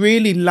it was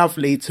really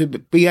lovely to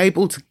be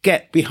able to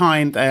get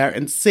behind there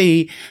and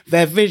see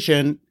their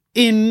vision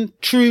in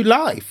true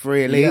life,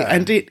 really.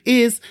 And it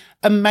is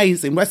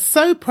amazing. We're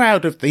so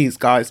proud of these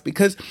guys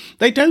because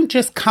they don't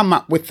just come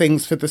up with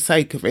things for the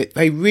sake of it.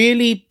 They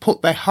really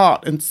put their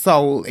heart and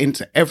soul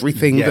into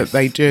everything that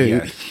they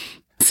do.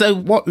 So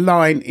what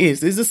Line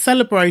is a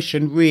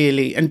celebration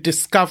really and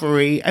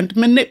discovery and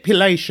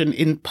manipulation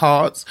in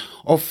parts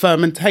of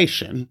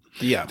fermentation.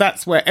 Yeah.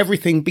 That's where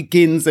everything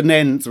begins and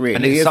ends really,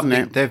 and it's isn't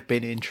something it? They've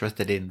been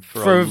interested in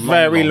for a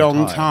very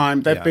long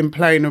time. They've been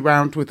playing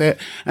around with it.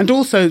 And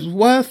also it's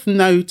worth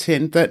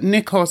noting that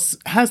Nikos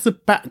has a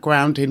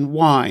background in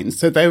wine.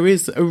 So there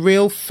is a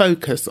real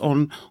focus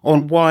on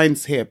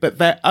wines here, but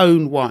their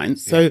own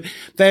wines. So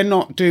they're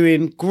not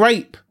doing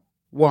grape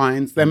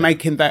wines, they're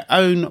making their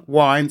own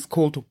wines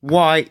called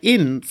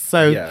Y-ins.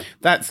 So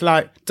that's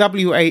like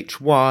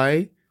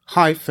WHY-INS.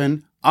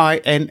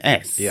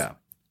 Yeah.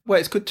 Well,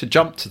 it's good to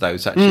jump to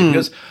those actually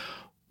because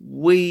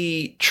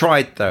we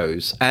tried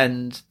those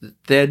and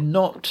they're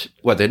not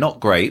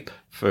grape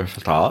for a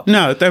start.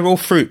 No, they're all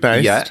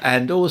fruit-based. Yeah,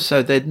 and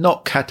also they're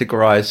not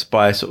categorised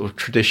by sort of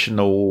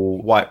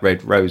traditional white, red,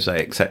 rosé,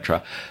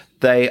 etc.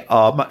 They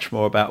are much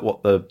more about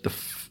what the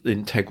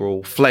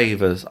integral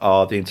flavours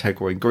are, the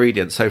integral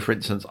ingredients. So, for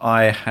instance,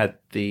 I had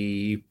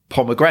the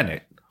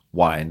pomegranate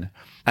wine,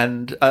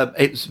 And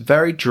it's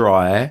very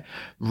dry,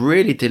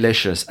 really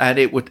delicious. And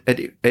I was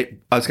going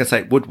to say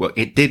it would work.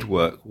 It did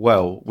work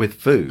well with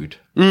food.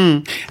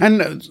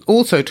 And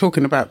also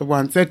talking about the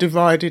ones, they're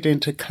divided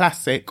into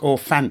classic or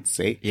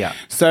fancy. Yeah.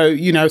 So,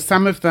 you know,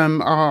 some of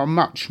them are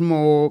much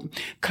more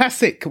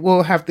classic,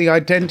 will have the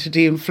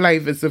identity and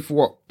flavours of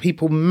what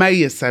people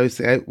may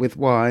associate with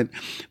wine,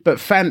 but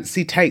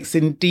fancy takes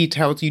in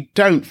details you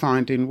don't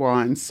find in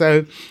wine.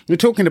 So we're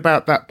talking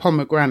about that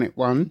pomegranate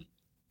one.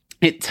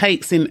 It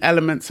takes in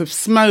elements of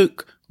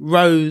smoke,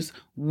 rose,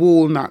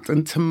 walnut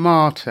and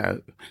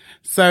tomato.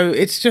 So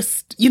it's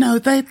just, you know,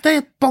 they're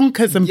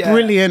bonkers and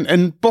brilliant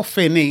and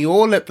boffin-y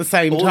all at the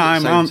same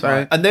time, aren't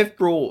they? And they've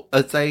brought,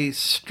 as they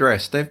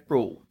stress, they've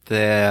brought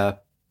their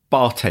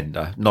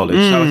bartender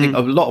knowledge. So I think a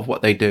lot of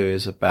what they do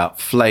is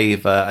about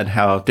flavour and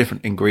how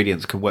different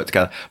ingredients can work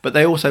together. But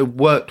they also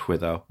worked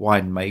with a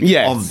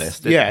winemaker on this,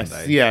 didn't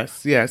they?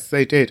 Yes,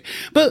 they did.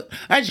 But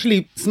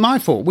actually, it's my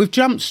fault. We've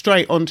jumped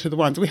straight onto the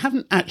ones. We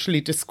haven't actually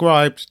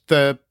described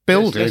the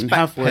building,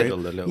 have we?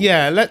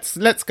 Yeah,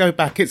 let's go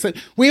back.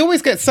 We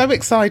always get so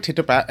excited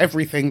about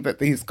everything that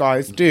these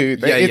guys do.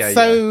 It's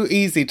so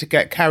easy to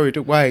get carried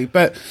away.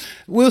 But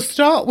we'll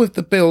start with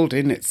the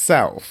building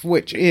itself,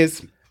 which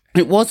is...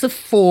 It was a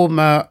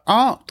former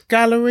art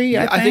gallery,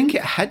 I think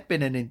it had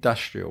been an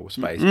industrial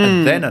space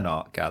and then an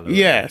art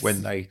gallery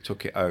when they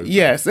took it over.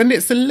 Yes, and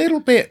it's a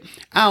little bit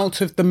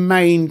out of the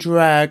main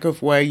drag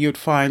of where you'd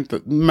find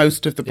that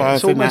most of the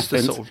bars in Athens. It's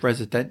almost a sort of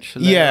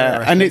residential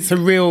area, and it's a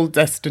real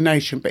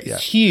destination, but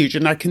it's huge.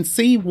 And I can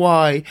see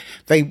why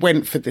they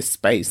went for this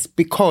space,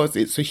 because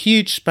it's a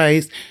huge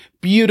space,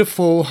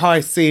 beautiful high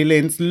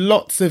ceilings,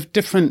 lots of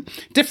different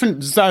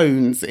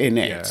zones in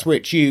it,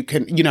 which you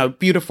can, you know,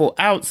 beautiful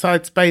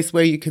outside space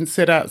where you can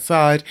sit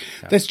outside.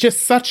 There's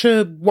just such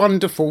a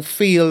wonderful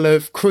feel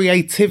of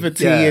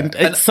creativity and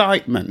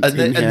excitement.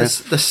 And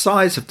the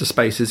size of the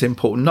space is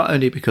important, not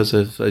only because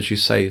of, as you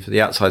say,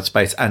 the outside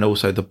space and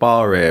also the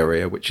bar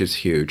area, which is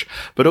huge,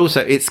 but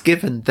also it's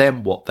given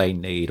them what they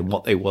need and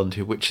what they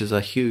wanted, which is a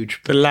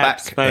huge back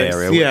space,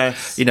 area.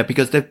 You know,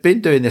 because they've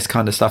been doing this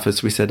kind of stuff,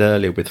 as we said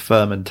earlier, with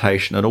fermentation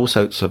and all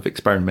sorts of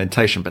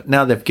experimentation, but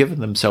now they've given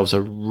themselves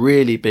a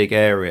really big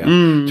area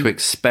to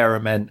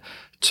experiment,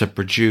 to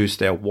produce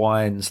their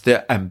wines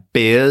and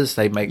beers.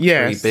 They make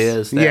 3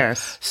 beers there.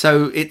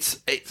 So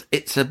it's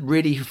a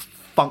really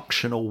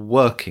functional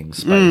working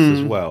space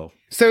as well.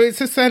 So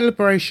it's a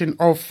celebration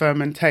of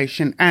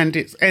fermentation and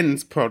its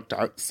ends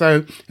product.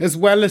 So as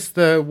well as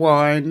the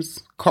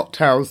wines,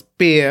 cocktails,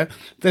 beer,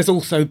 there's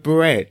also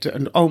bread.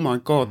 And oh my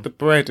God, the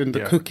bread and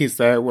the cookies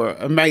there were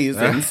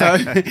amazing. So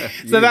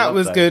that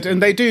was good.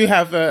 And they do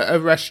have a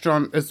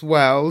restaurant as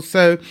well.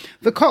 So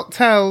the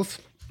cocktails...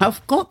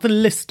 I've got the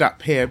list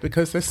up here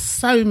because there's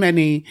so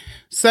many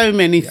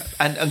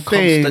and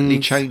constantly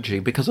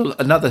changing, because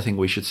another thing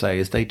we should say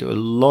is they do a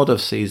lot of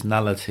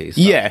seasonality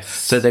stuff.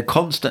 So they're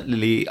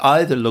constantly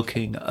either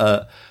looking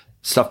at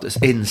stuff that's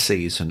in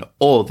season,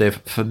 or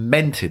they've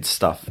fermented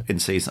stuff in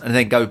season and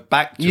then go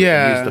back to it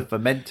and use the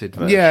fermented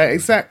version. Yeah,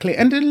 exactly.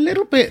 And a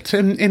little bit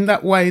in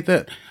that way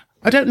that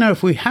I don't know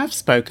if we have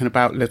spoken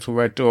about Little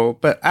Red Door,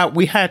 but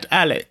we had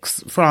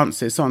Alex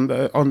Francis on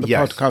the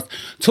podcast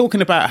talking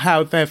about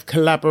how they've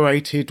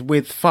collaborated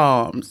with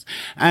farms,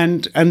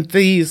 and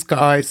these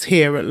guys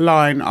here at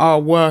Line are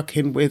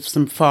working with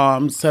some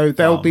farms, so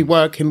they'll be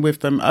working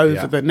with them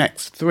over the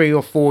next 3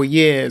 or 4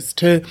 years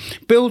to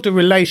build a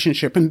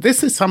relationship. And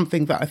this is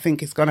something that I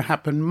think is going to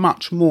happen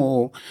much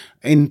more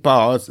in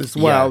bars as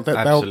well,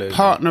 that they'll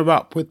partner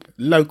up with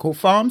local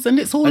farms, and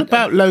it's all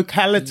about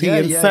locality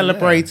and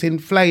celebrating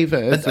flavours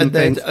and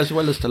things. As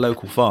well as the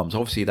local farms,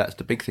 obviously that's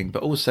the big thing,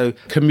 but also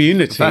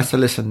community.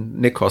 Vasilis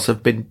and Nikos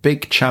have been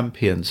big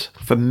champions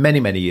for many,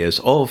 many years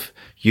of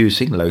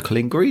using local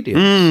ingredients.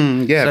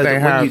 So they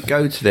when you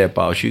go to their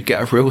bars, you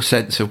get a real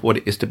sense of what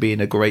it is to be in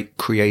a great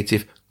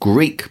creative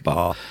Greek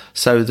bar.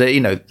 So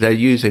they're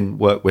using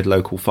work with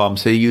local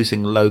farms. They're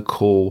using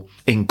local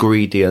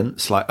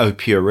ingredients like O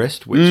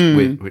Purist,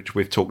 which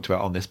we've talked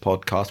about on this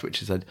podcast,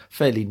 which is a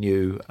fairly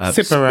new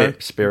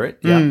spirit.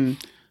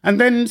 And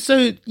then,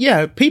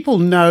 people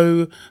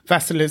know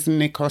Vasilis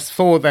and Nikos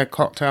for their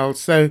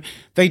cocktails. So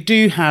they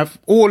do have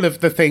all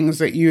of the things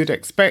that you'd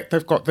expect.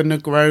 They've got the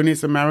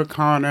Negronis,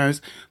 Americanos,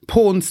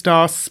 Porn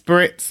Star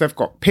Spritz. They've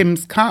got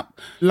Pim's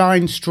Cup,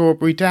 Line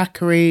Strawberry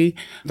Daiquiri.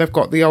 They've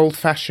got the Old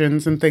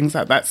Fashions and things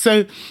like that.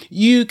 So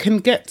you can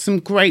get some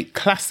great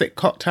classic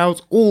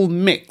cocktails all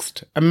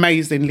mixed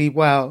amazingly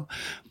well.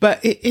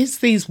 But it is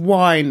these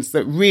wines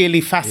that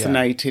really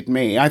fascinated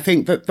me. I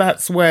think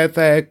that's where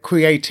their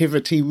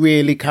creativity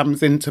really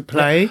comes into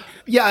play.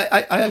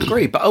 Yeah, I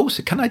agree. But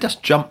also, can I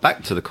just jump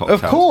back to the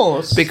cocktails? Of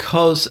course.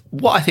 Because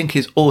what I think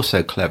is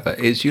also clever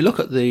is you look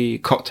at the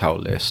cocktail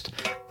list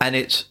and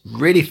it's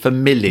really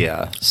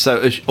familiar.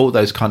 So all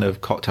those kind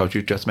of cocktails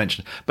you just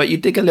mentioned, but you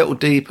dig a little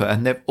deeper,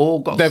 and they've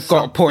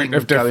got a point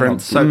of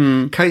difference.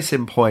 So, case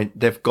in point,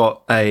 they've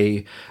got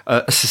a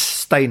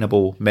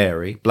sustainable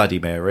Mary, Bloody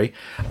Mary.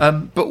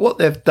 But what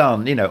they've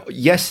done,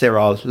 yes, there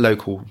are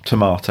local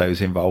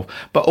tomatoes involved,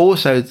 but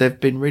also they've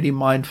been really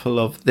mindful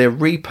of they're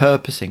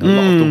repurposing a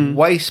lot of the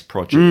waste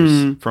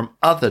produce from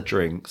other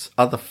drinks,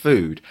 other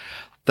food.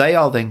 They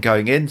are then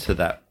going into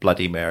that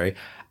Bloody Mary.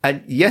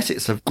 And yes,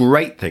 it's a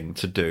great thing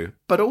to do,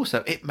 but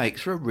also it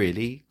makes for a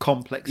really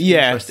complex,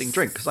 interesting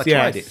drink. Because I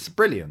tried it. It's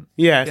brilliant.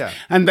 Yes. Yeah.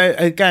 And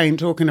again,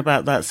 talking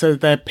about that, so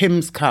their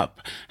Pim's Cup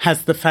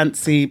has the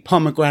fancy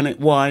pomegranate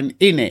wine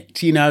in it,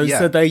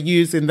 so they're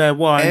using their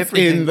wine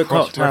in the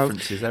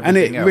cocktails. And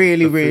it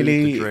really,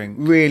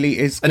 really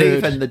is good. And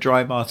even the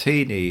dry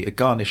martini, a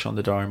garnish on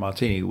the dry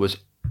martini was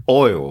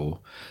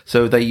oil.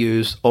 So they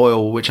use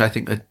oil, which I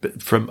think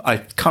I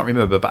can't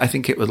remember, but I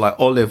think it was like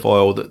olive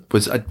oil that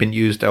had been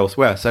used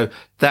elsewhere. So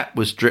that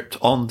was dripped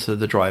onto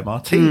the dry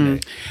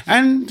martini.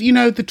 And,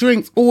 the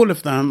drinks, all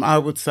of them, I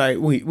would say,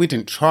 we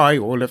didn't try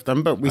all of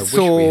them, but we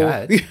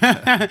saw. Wish we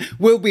had.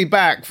 We'll be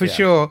back for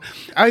sure.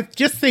 I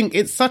just think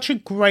it's such a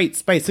great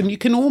space, and you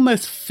can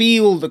almost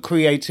feel the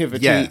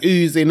creativity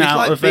oozing out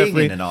like of being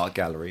in an art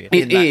gallery.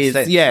 It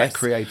is, yes. That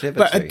creativity.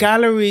 But a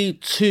gallery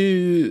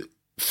to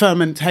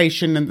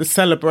fermentation and the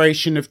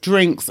celebration of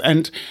drinks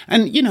and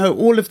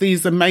all of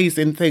these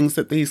amazing things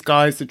that these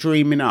guys are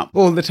dreaming up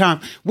all the time.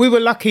 We were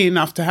lucky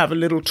enough to have a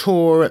little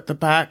tour at the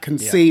back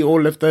and see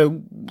all of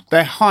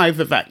their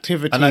hive of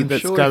activity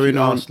that's going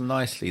on. Asked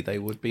nicely, they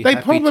would be. They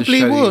happy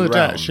probably to show would, you around.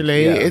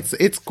 actually. Yeah.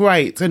 It's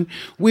great, and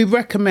we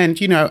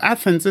recommend.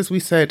 Athens, as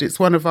we said, it's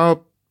one of our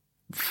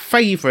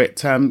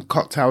favourite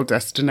cocktail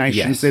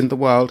destinations in the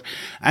world,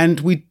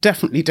 and we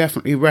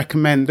definitely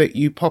recommend that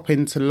you pop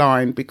into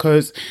Line,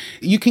 because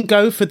you can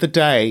go for the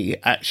day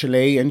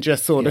actually and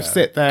just sort of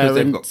sit there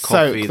and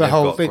soak the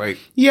whole thing.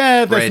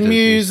 There's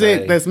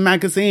music, there's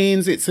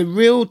magazines. It's a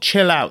real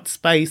chill out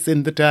space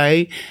in the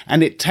day,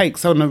 and it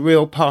takes on a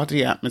real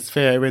party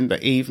atmosphere in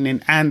the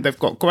evening. And they've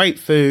got great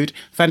food,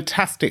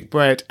 fantastic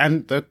bread,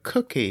 and the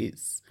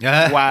cookies.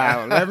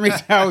 Wow, let me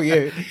tell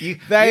you,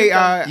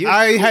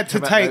 I had to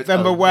take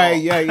them away.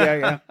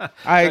 Yeah.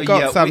 I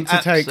got some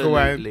to take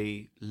away.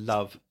 Absolutely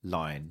love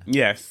Line.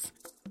 Yes.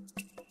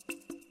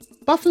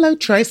 Buffalo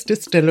Trace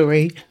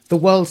Distillery, the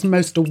world's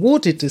most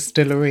awarded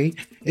distillery,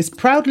 is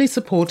proudly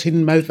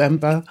supporting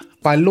Movember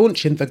by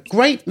launching the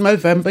Great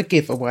Movember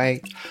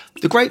Giveaway.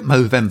 The Great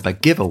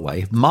Movember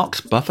Giveaway marks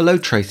Buffalo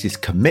Trace's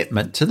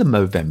commitment to the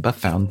Movember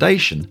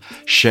Foundation,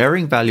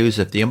 sharing values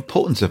of the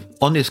importance of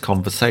honest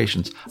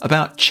conversations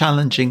about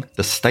challenging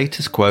the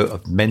status quo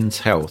of men's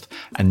health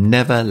and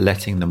never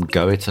letting them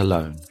go it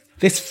alone.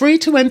 This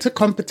free-to-enter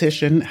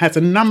competition has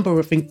a number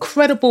of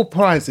incredible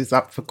prizes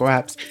up for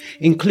grabs,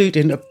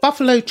 including a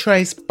Buffalo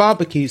Trace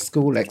barbecue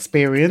school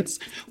experience,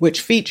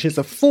 which features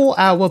a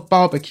 4-hour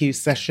barbecue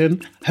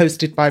session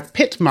hosted by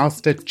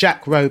pitmaster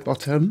Jack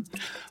Rowbottom,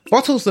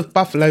 bottles of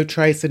Buffalo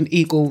Trace and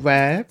Eagle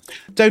Rare,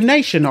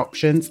 donation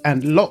options,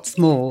 and lots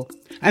more.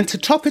 And to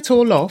top it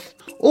all off,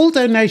 all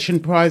donation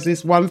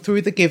prizes won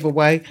through the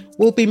giveaway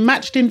will be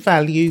matched in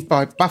value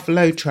by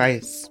Buffalo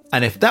Trace.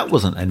 And if that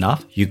wasn't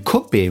enough, you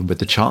could be in with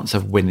the chance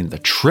of winning the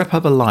trip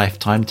of a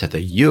lifetime to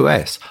the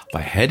US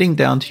by heading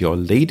down to your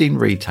leading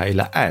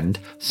retailer and,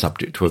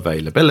 subject to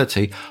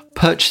availability,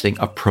 purchasing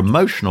a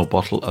promotional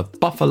bottle of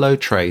Buffalo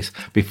Trace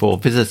before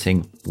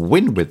visiting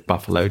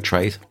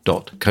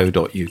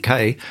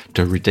winwithbuffalotrace.co.uk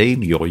to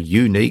redeem your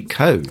unique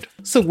code.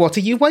 So what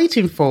are you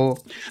waiting for?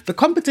 The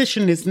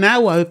competition is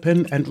now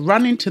open and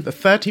running to the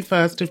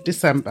 31st of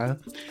December.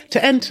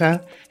 To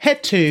enter,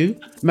 head to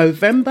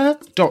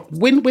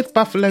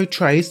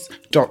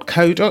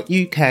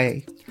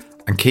movember.winwithbuffalotrace.co.uk.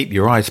 And keep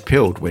your eyes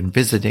peeled when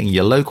visiting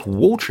your local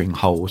watering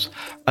holes,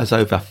 as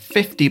over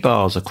 50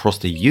 bars across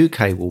the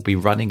UK will be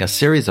running a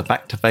series of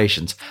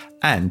activations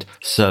and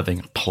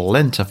serving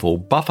plentiful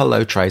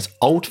Buffalo Trace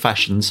old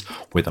fashions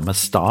with a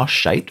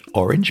moustache-shaped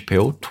orange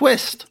peel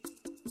twist.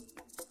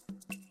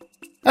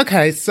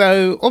 Okay,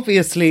 so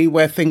obviously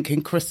we're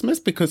thinking Christmas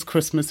because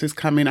Christmas is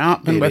coming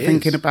up, and we're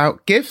thinking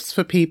about gifts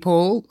for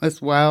people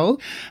as well.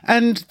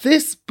 And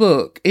this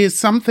book is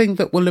something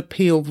that will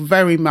appeal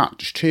very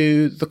much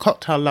to the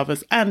cocktail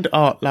lovers and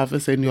art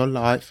lovers in your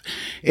life.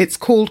 It's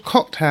called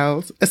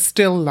Cocktails, A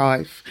Still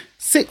Life,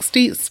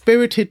 60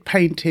 Spirited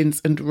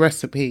Paintings and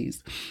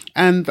Recipes.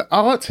 And the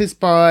art is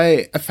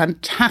by a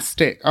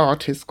fantastic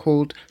artist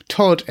called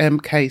Todd M.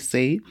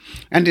 Casey,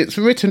 and it's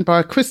written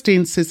by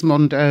Christine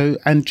Sismondo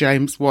and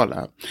James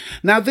Waller.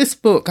 Now, this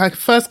book, I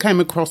first came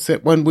across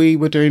it when we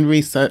were doing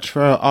research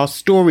for our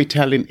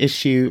storytelling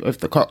issue of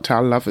the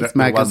Cocktail Lovers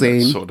magazine. The one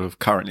that's sort of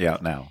currently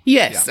out now.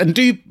 Yes, and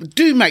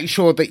do make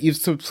sure that you've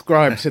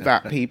subscribed to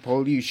that,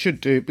 people. You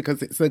should do,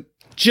 because it's a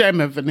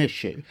gem of an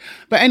issue.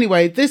 But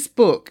anyway, this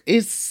book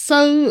is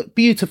so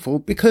beautiful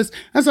because,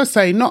 as I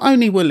say, not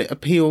only will it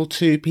appeal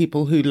to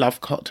people who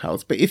love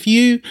cocktails, but if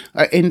you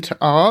are into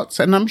arts,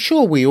 and I'm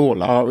sure we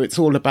all are, it's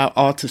all about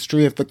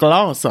artistry of the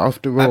glass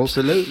after all.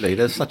 Absolutely.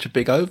 There's such a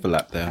big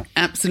overlap there.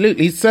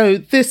 Absolutely. So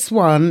this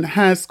one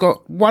has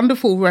got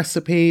wonderful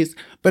recipes,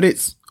 but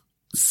it's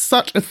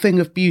such a thing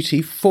of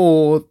beauty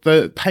for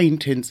the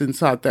paintings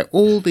inside. They're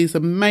all these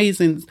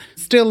amazing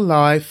still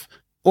life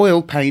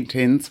oil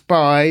paintings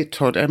by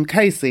Todd M.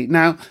 Casey.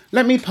 Now,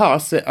 let me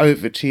pass it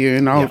over to you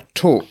and I'll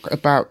talk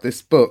about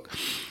this book.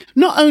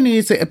 Not only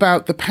is it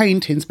about the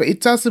paintings, but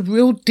it does a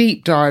real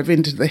deep dive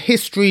into the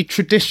history,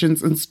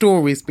 traditions and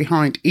stories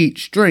behind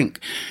each drink.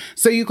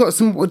 So you've got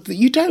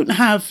you don't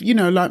have,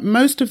 like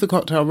most of the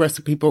cocktail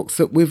recipe books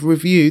that we've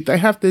reviewed, they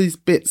have these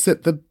bits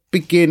at the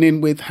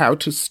beginning with how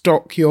to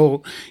stock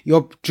your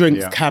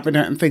drinks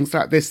cabinet and things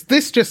like this.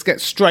 This just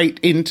gets straight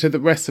into the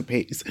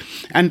recipes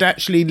and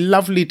actually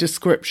lovely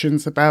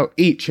descriptions about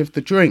each of the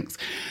drinks.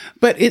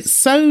 But it's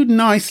so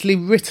nicely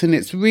written.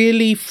 It's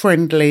really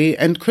friendly.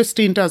 And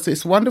Christine does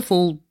this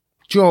wonderful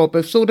job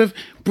of sort of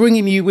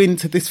bringing you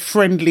into this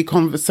friendly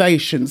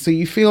conversation so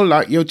you feel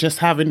like you're just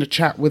having a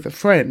chat with a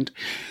friend.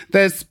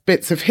 There's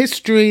bits of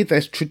history,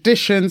 there's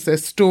traditions,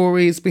 there's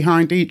stories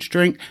behind each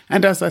drink,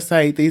 and as I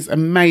say, these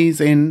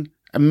amazing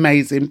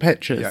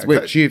pictures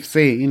which you've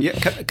seen.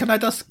 Can I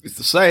just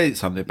say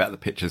something about the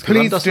pictures?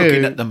 Please I'm just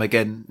looking at them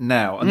again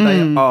now, and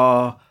they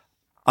are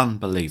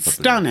unbelievable,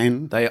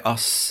 stunning. They are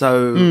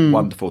so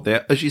wonderful.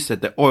 They're, as you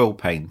said, they're oil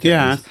paintings.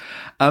 Yeah.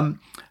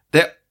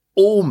 They're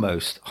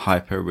almost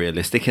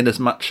hyper-realistic in as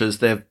much as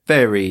they're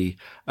very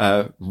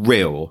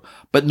real,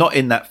 but not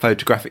in that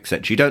photographic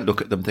sense. You don't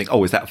look at them and think,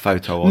 oh, is that a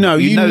photo? No,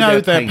 you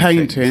know they're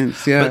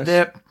paintings, But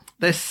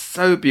they're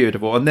so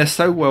beautiful and they're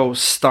so well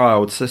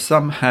styled. So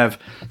some have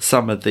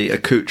some of the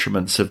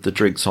accoutrements of the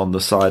drinks on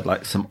the side,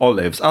 like some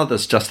olives.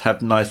 Others just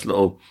have nice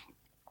little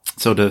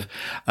sort of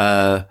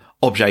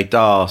objet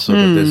d'art sort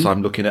of this.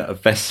 I'm looking at a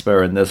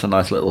Vespa and there's a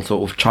nice little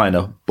sort of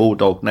China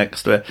bulldog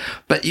next to it.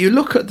 But you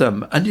look at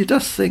them and you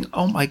just think,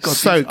 oh my God,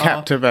 so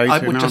captivating. I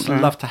would just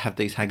love to have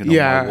these hanging on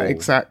my wall. Yeah,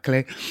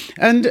 exactly.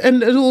 And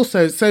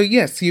also, so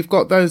yes, you've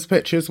got those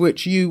pictures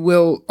which you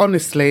will,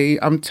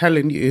 honestly, I'm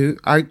telling you,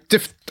 I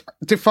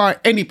defy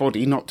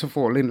anybody not to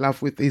fall in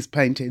love with these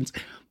paintings.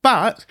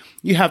 But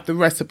you have the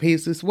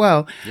recipes as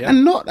well. Yeah.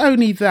 And not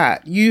only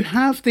that, you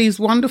have these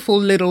wonderful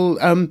little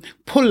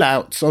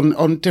pull-outs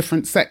on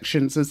different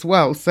sections as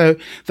well. So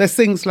there's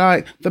things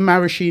like the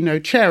maraschino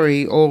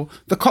cherry or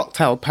the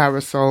cocktail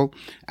parasol,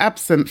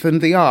 absinthe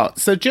and the art.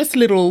 So just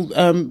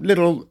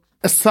little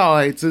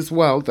asides as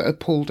well that are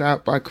pulled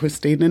out by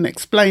Christine and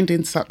explained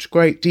in such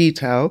great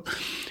detail.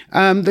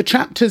 The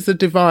chapters are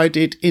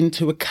divided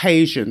into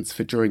occasions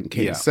for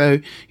drinking. Yeah. So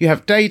you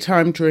have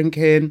daytime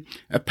drinking,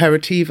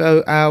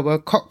 aperitivo hour,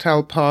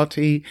 cocktail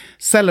party,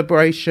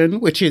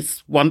 celebration, which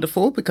is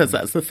wonderful because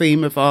that's the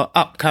theme of our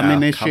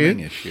upcoming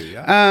issue.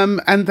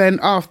 And then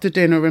after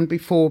dinner and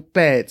before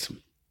bed.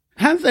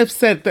 And they've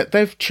said that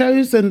they've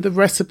chosen the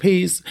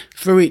recipes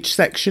for each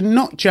section,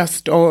 not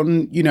just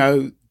on,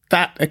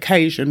 that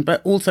occasion,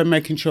 but also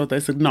making sure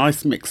there's a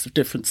nice mix of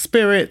different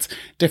spirits,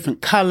 different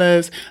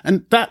colours,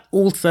 and that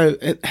also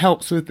it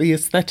helps with the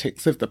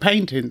aesthetics of the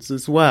paintings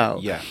as well.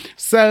 Yeah.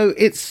 So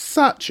it's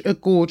such a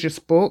gorgeous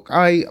book.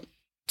 I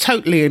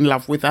totally in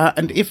love with that,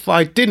 and if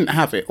I didn't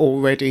have it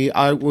already,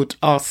 I would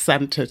ask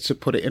Santa to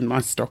put it in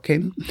my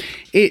stocking.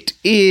 It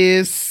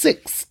is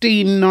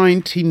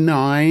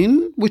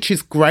 $16.99, which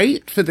is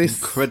great for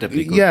this.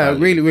 Incredibly good. Yeah,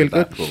 really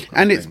good. Book,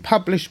 and it's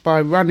published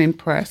by Running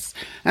Press.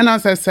 And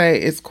as I say,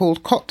 it's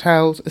called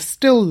Cocktails, A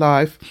Still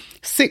Life,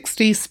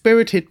 60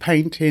 Spirited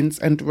Paintings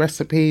and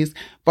Recipes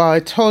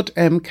by Todd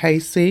M.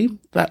 Casey.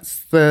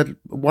 That's the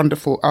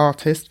wonderful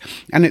artist.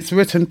 And it's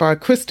written by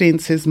Christine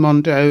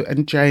Sismondo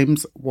and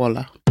James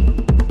Waller.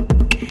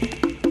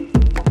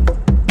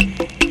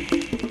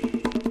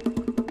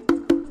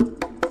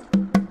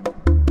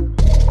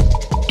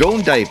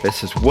 Dawn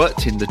Davis has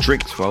worked in the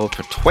drinks world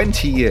for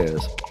 20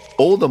 years,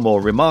 all the more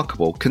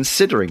remarkable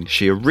considering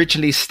she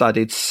originally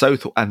studied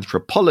social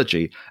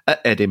anthropology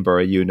at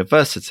Edinburgh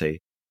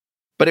University.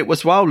 But it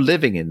was while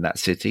living in that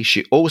city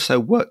she also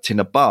worked in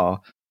a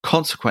bar,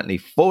 consequently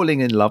falling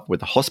in love with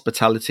the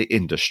hospitality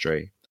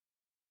industry.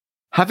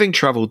 Having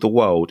travelled the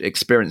world,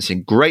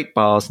 experiencing great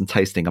bars and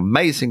tasting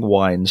amazing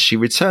wines, she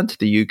returned to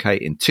the UK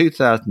in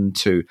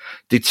 2002,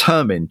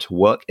 determined to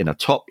work in a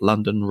top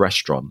London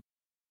restaurant.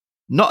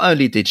 Not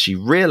only did she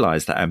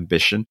realise that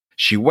ambition,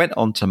 she went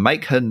on to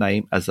make her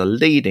name as a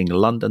leading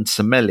London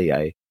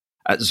sommelier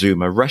at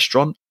Zuma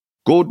Restaurant,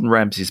 Gordon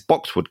Ramsay's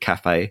Boxwood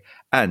Cafe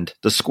and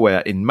The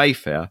Square in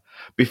Mayfair,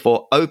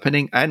 before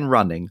opening and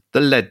running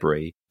the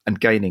Ledbury and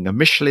gaining a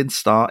Michelin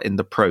star in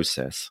the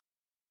process.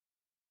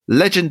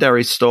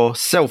 Legendary store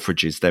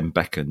Selfridges then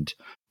beckoned,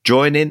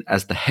 joining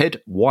as the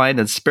head wine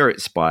and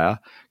spirits buyer,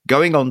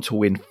 going on to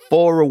win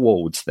 4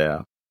 awards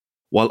there,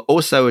 while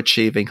also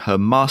achieving her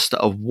Master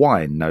of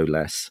Wine no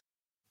less.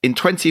 In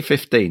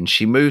 2015,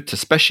 she moved to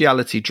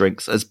specialty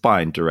drinks as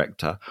buying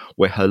director,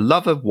 where her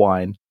love of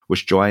wine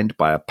was joined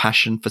by a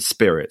passion for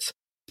spirits,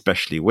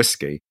 especially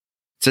whiskey.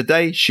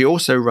 Today, she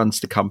also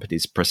runs the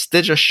company's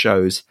prestigious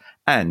shows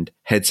and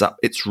heads up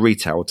its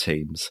retail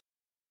teams.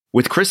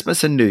 With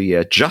Christmas and New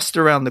Year just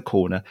around the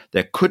corner,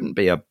 there couldn't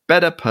be a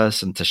better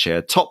person to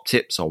share top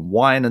tips on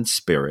wine and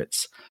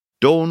spirits.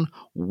 Dawn,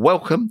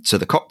 welcome to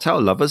the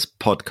Cocktail Lovers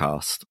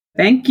podcast.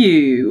 Thank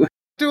you.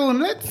 Dawn,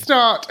 let's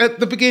start at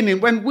the beginning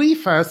when we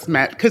first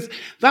met, because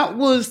that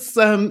was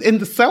in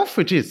the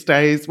Selfridges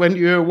days when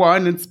you were a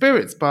wine and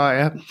spirits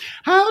buyer.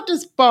 How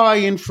does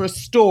buying for a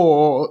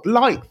store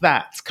like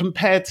that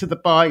compare to the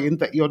buying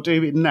that you're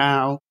doing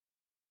now?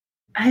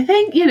 I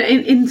think,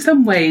 in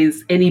some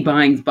ways, any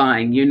buying's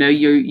buying.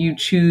 You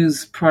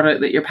choose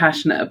product that you're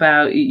passionate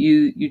about.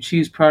 You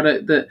choose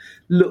product that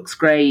looks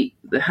great,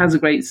 that has a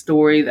great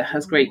story, that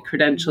has great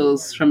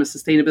credentials from a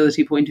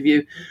sustainability point of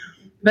view.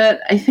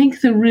 But I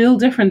think the real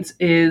difference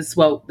is,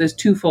 well, there's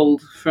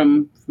twofold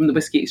from the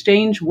Whiskey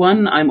Exchange.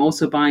 One, I'm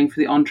also buying for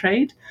the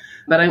on-trade,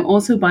 but I'm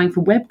also buying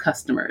for web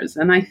customers.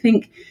 And I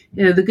think,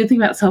 the good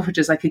thing about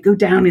Selfridges, I could go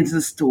down into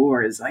the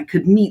stores, I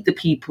could meet the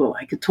people,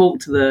 I could talk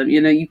to them,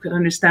 you could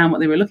understand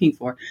what they were looking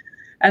for.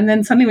 And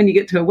then suddenly when you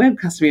get to a web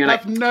customer, you're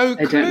like, no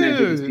clue. I don't know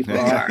who these people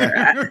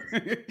are.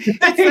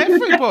 It's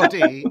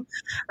everybody.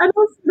 And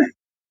also,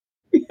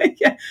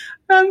 yeah.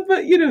 But,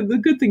 the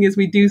good thing is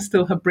we do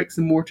still have bricks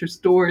and mortar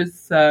stores.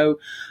 So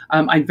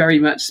I very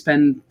much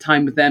spend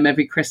time with them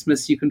every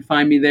Christmas. You can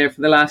find me there for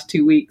the last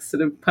 2 weeks,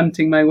 sort of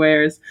punting my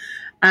wares.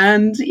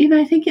 And,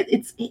 I think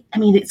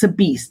it's a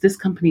beast. This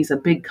company is a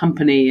big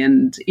company.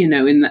 And, in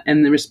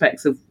the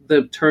respects of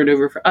the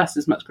turnover for us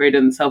is much greater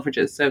than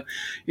Selfridges. So,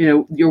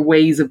 your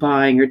ways of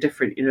buying are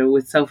different.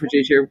 With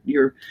Selfridges,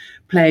 you're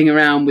playing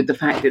around with the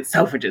fact that it's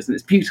Selfridges and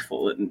it's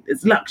beautiful and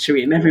it's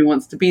luxury and everyone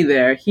wants to be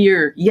there.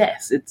 Here,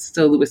 yes, it's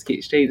still the Whiskey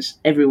Exchange.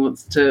 Everyone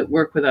wants to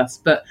work with us.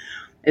 But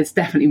it's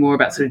definitely more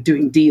about sort of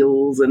doing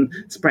deals and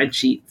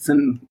spreadsheets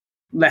and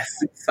less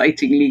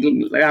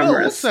exciting,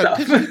 glamorous stuff.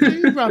 Because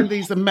you do run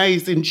these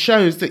amazing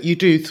shows that you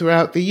do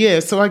throughout the year.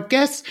 So I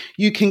guess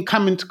you can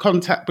come into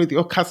contact with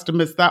your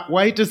customers that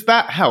way. Does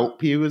that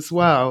help you as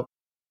well?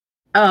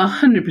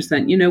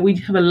 100%. We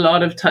have a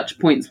lot of touch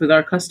points with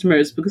our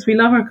customers because we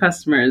love our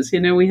customers.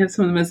 We have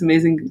some of the most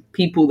amazing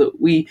people that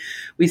we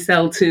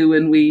sell to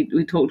and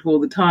we talk to all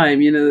the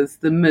time. It's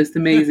the most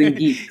amazing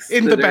geeks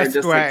in the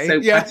best way.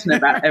 So passionate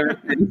about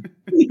everything.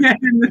 Yeah,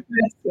 in the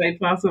best way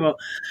possible.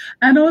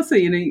 And also,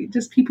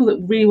 just people that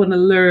really want to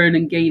learn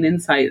and gain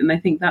insight. And I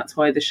think that's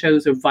why the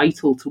shows are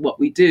vital to what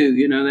we do.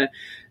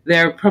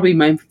 They're probably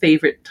my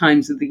favorite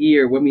times of the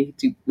year when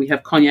we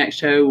have cognac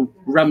show,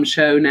 rum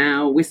show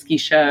now, whiskey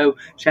show,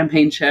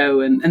 champagne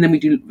show, and then we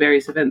do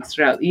various events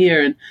throughout the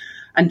year.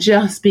 And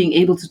just being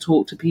able to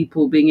talk to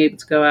people, being able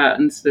to go out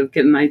and sort of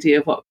get an idea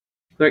of what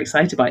they're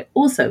excited by.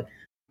 Also,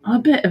 I'm a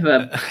bit of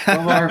a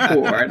bar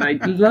whore, and I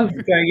love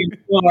going into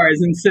bars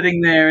and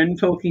sitting there and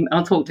talking.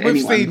 I'll talk to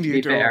anyone, to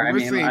be fair.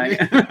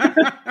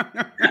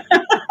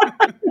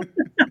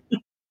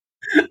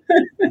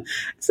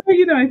 So,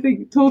 I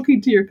think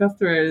talking to your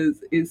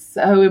customers is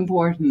so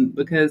important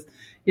because,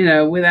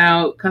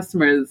 without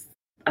customers,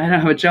 I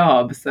don't have a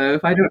job. So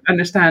if I don't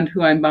understand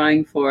who I'm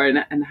buying for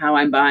and how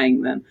I'm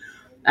buying them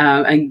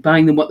and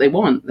buying them what they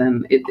want,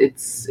 then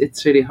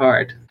it's really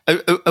hard.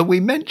 We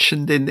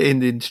mentioned in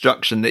the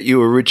introduction that you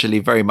were originally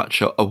very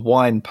much a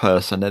wine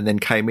person and then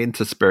came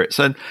into spirits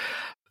and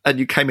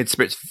you came into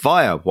spirits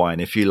via wine,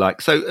 if you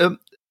like. So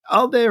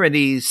are there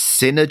any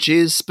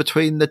synergies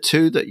between the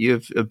two that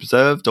you've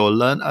observed or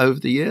learned over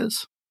the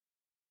years?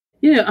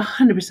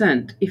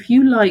 100%. If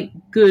you like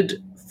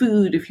good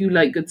food, if you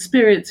like good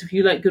spirits, if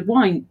you like good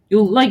wine,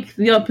 you'll like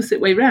the opposite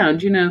way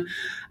round, And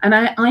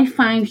I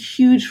find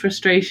huge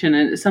frustration,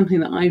 and it's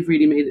something that I've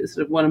really made it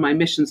sort of one of my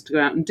missions to go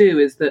out and do,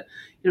 is that,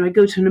 I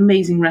go to an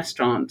amazing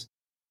restaurant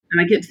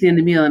and I get to the end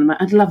of the meal and I'm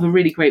like, I'd love a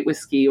really great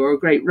whiskey or a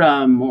great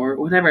rum or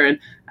whatever.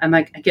 And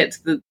like I get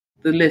to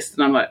the list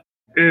and I'm like,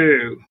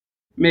 oh,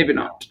 maybe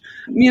not.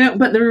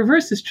 But the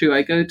reverse is true.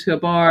 I go to a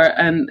bar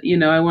and,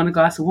 I want a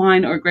glass of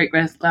wine or a great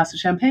glass of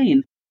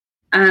champagne.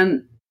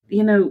 And,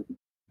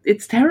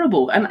 it's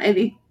terrible. And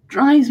it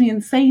drives me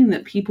insane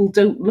that people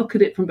don't look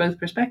at it from both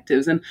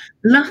perspectives. And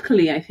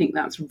luckily, I think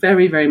that's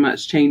very, very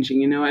much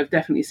changing. I've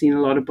definitely seen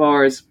a lot of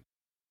bars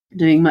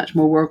doing much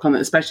more work on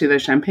it, especially their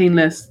champagne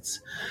lists.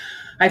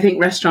 I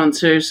think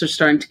restaurateurs are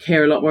starting to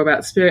care a lot more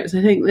about spirits.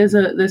 I think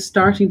there's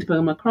starting to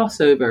become a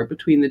crossover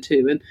between the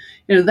two.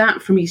 And,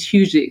 that for me is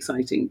hugely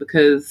exciting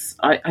because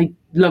I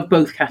love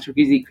both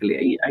categories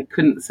equally. I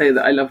couldn't say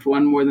that I loved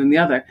one more than the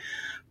other.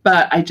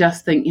 But I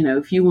just think,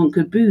 if you want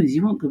good booze,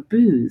 you want good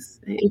booze.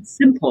 It's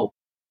simple,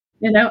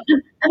 and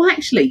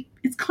actually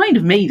it's kind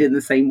of made in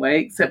the same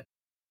way, except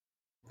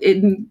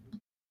in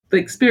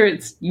like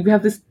spirits, you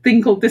have this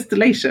thing called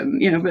distillation,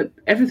 but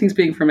everything's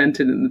being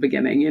fermented in the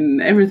beginning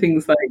and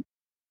everything's like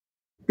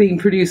being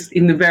produced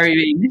in the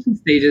very initial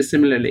stages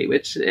similarly,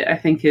 which I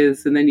think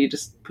is, and then you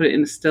just put it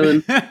in a still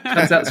and it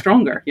comes out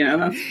stronger.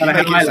 That's what I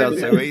Make it highlighted. sound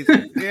so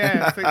easy.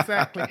 Yes,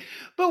 exactly.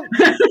 But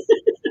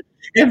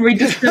Every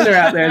distiller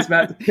out there is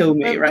about to kill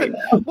me right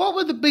now. What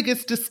were the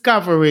biggest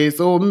discoveries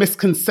or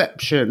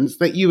misconceptions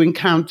that you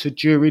encountered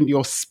during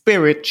your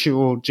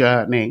spiritual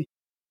journey?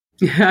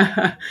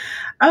 I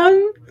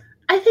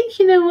think,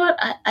 you know what?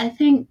 I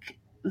think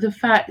the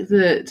fact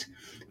that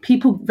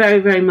people very,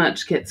 very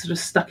much get sort of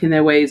stuck in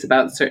their ways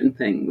about certain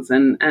things,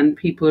 and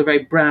people are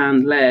very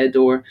brand led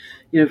or,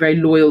 very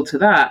loyal to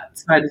that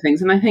side of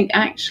things. And I think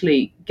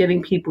actually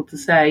getting people to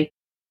say,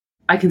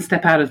 I can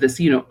step out of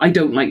this, I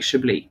don't like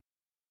Chablis.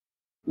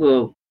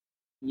 Well,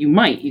 you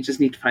might, you just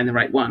need to find the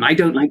right one. I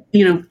don't like,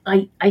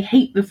 I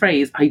hate the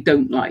phrase I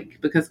don't like,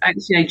 because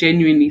actually I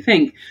genuinely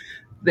think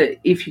that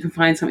if you can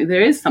find something,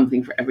 there is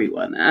something for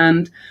everyone.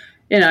 And,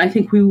 I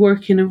think we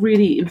work in a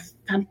really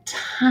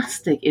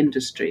fantastic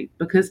industry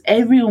because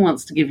everyone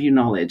wants to give you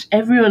knowledge.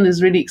 Everyone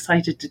is really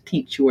excited to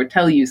teach you or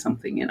tell you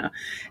something,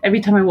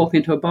 Every time I walk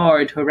into a bar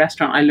or to a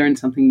restaurant, I learn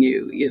something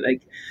new.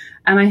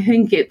 And I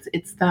think it's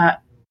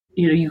that,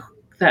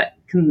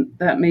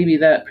 that maybe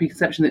that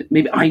preconception that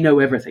maybe I know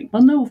everything.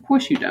 Well, no, of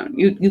course you don't.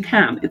 You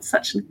can. It's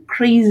such a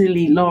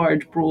crazily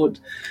large, broad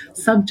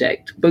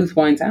subject, both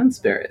wines and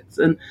spirits.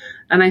 And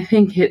I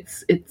think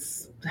it's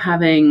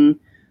having.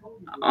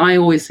 I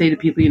always say to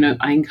people,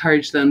 I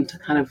encourage them to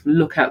kind of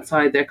look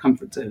outside their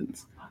comfort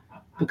zones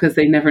because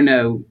they never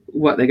know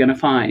what they're going to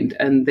find,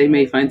 and they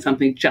may find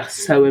something just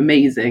so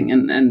amazing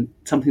and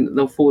something that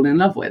they'll fall in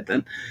love with.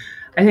 And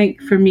I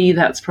think for me,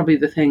 that's probably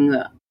the thing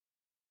that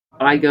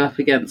I go up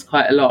against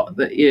quite a lot,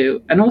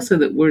 and also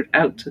that we're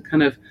out to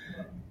kind of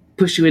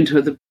push you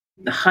into the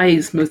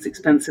highest, most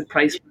expensive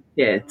price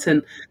market.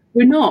 And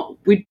we're not,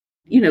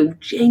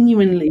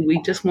 genuinely,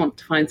 we just want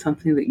to find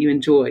something that you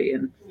enjoy.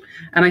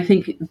 And I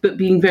think, but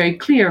being very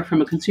clear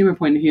from a consumer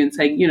point of view and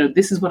saying,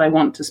 this is what I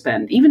want to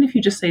spend, even if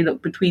you just say,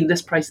 look, between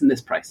this price and this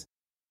price,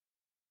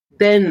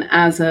 then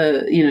as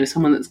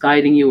someone that's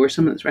guiding you or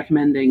someone that's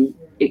recommending,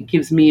 it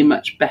gives me a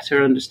much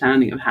better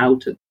understanding of how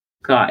to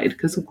guide,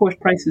 because of course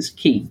price is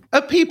key.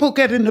 Are people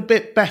getting a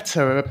bit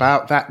better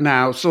about that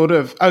now, sort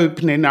of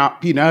opening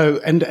up,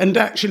 and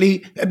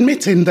actually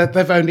admitting that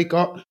they've only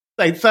got,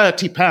 say,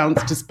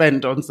 £30 to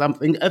spend on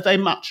something? Are they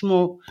much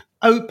more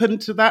open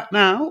to that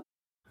now?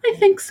 I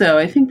think so.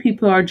 I think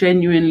people are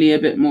genuinely a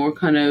bit more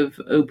kind of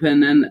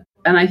open, and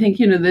I think,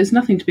 there's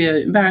nothing to be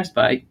embarrassed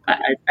by.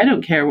 I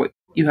don't care what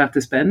you have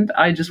to spend.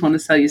 I just want to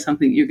sell you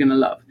something you're going to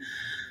love.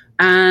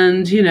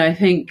 And, I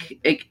think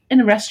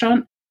in a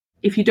restaurant,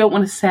 if you don't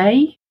want to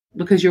say,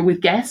 because you're with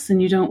guests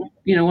and you don't,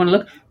 want to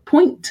look,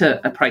 point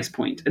to a price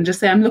point and just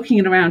say, I'm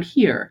looking around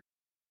here.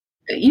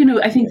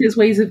 I think there's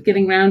ways of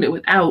getting around it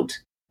without,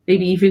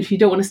 maybe even if you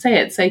don't want to say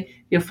it, say,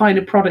 find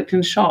a product in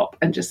a shop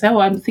and just say, oh,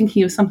 I'm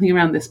thinking of something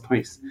around this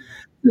price.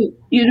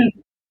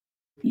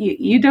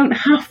 You don't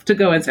have to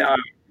go and say, oh, I'm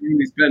going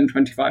to spend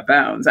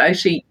 £25.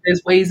 Actually,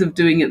 there's ways of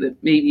doing it that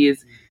maybe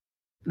is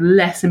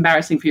less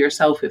embarrassing for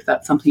yourself if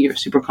that's something you're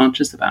super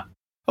conscious about.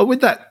 Oh,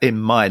 with that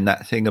in mind,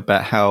 that thing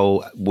about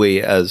how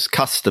we as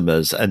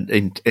customers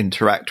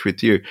interact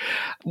with you,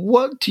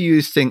 what do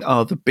you think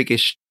are the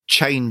biggest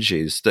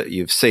changes that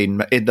you've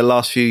seen in the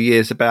last few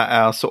years about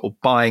our sort of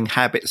buying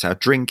habits, our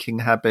drinking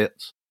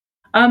habits?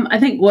 I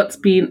think what's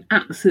been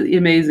absolutely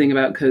amazing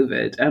about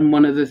COVID, and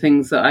one of the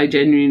things that I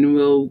genuinely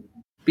will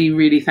be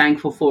really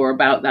thankful for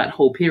about that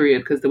whole period,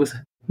 because there was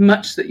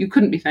much that you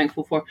couldn't be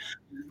thankful for,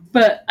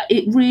 but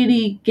it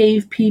really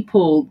gave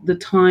people the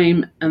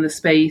time and the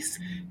space,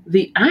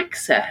 the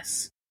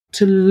access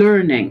to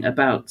learning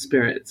about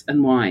spirits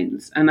and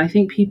wines. And I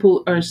think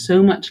people are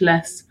so much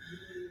less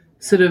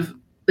sort of,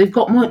 they've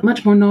got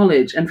much more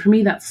knowledge. And for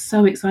me, that's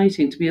so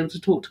exciting to be able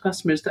to talk to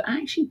customers that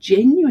actually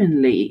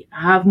genuinely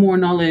have more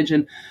knowledge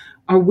and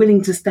are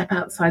willing to step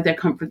outside their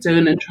comfort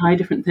zone and try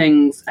different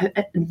things.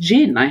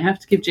 Gin, I have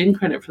to give gin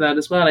credit for that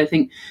as well. I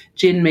think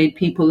gin made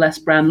people less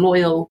brand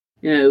loyal.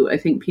 I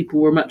think people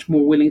were much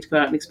more willing to go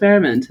out and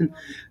experiment. And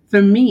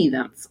for me,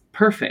 that's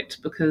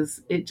perfect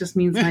because it just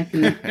means I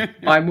can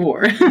buy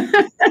more.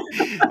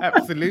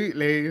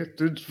 Absolutely.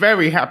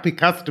 Very happy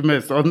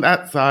customers on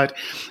that side.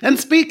 And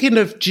speaking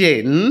of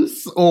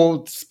gins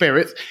or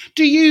spirits,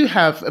 do you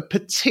have a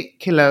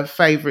particular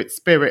favourite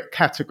spirit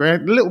category?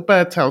 Little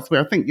Bird tells me,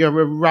 I think you're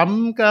a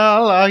rum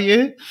girl, are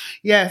you?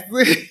 Yes.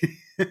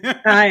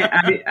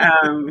 I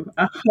am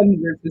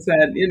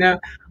 100%.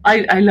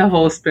 I love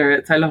all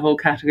spirits. I love all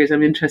categories.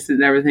 I'm interested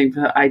in everything,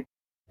 but I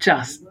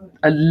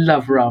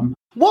love rum.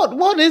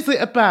 What is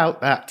it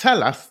about that?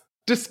 Tell us.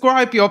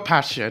 Describe your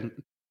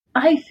passion.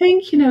 I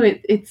think,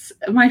 it's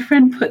my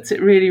friend puts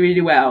it really,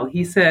 really well.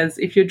 He says,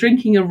 if you're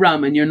drinking a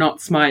rum and you're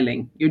not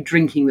smiling, you're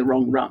drinking the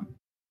wrong rum.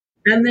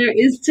 And there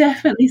is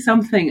definitely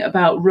something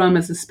about rum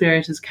as a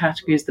spirit, as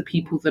category, as the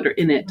people that are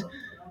in it,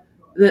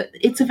 that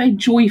it's a very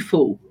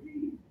joyful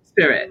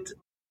spirit.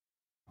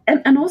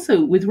 And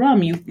also with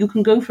rum, you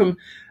can go from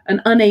an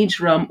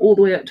unaged rum all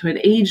the way up to an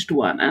aged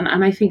one.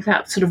 And I think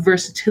that sort of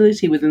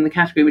versatility within the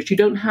category, which you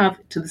don't have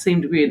to the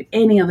same degree in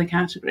any other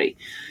category,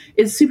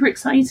 is super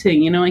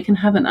exciting. You know, I can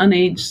have an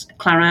unaged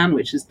Claran,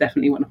 which is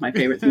definitely one of my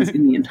favorite things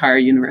in the entire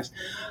universe,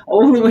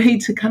 all the way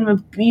to kind of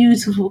a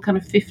beautiful kind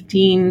of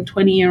 15,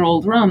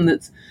 20-year-old rum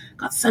that's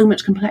got so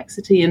much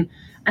complexity and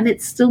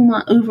it's still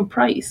not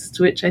overpriced,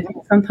 which I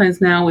think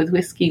sometimes now with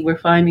whiskey, we're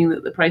finding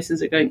that the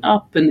prices are going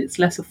up and it's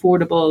less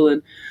affordable.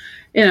 And,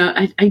 you know,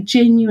 I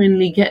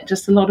genuinely get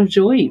just a lot of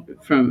joy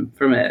from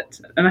it.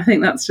 And I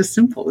think that's just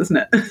simple, isn't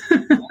it?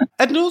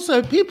 And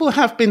also, people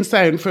have been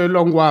saying for a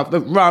long while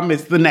that rum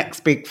is the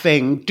next big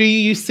thing. Do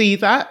you see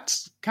that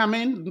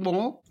coming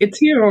more? It's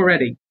here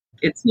already.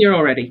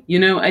 You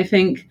know, I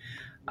think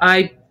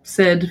I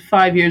said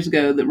 5 years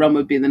ago that rum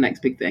would be the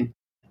next big thing.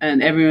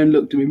 And everyone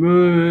looked at me,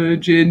 oh,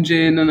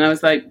 gin. And I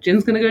was like,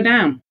 gin's going to go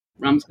down.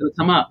 Rum's going to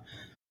come up.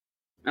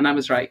 And I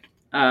was right.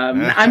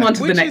 I'm on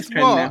to the next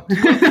trend now.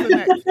 What's the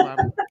next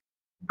one?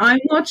 I'm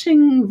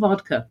watching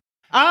vodka.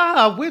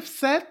 We've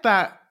said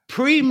that.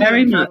 Premium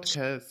Very much.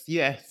 vodkas,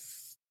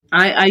 yes.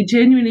 I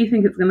genuinely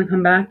think it's going to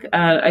come back.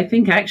 I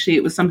think actually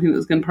it was something that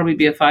was going to probably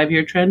be a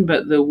 5-year trend,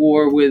 but the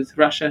war with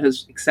Russia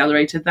has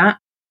accelerated that.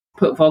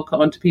 Put vodka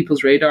onto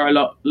people's radar a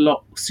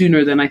lot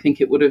sooner than I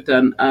think it would have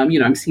done. You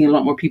know, I'm seeing a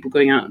lot more people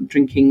going out and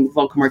drinking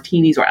vodka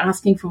martinis or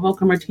asking for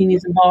vodka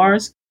martinis in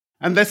bars.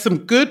 And there's some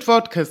good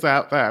vodkas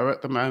out there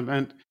at the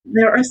moment.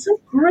 There are some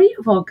great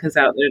vodkas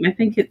out there, and I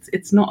think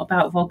it's not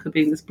about vodka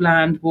being this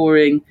bland,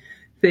 boring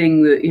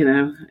thing that, you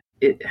know,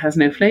 it has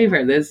no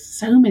flavor. There's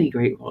so many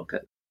great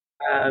vodkas.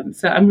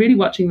 So I'm really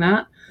watching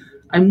that.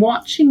 I'm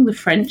watching the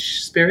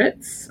French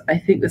spirits. I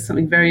think there's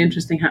something very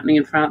interesting happening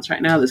in France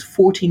right now. There's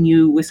 40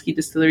 new whiskey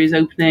distilleries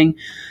opening.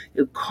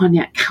 You know,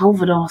 Cognac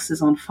Calvados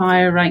is on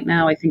fire right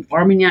now. I think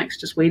Armagnac's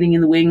just waiting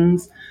in the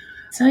wings.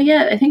 So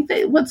yeah, I think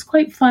that what's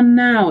quite fun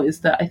now is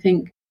that I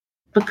think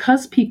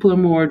because people are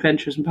more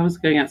adventurous and probably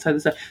going outside the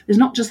stuff, there's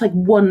not just like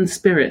one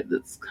spirit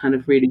that's kind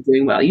of really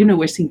doing well. You know,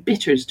 we're seeing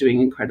bitters doing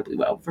incredibly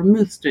well,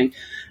 vermouths doing.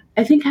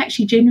 I think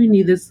actually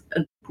genuinely there's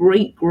a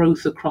great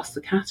growth across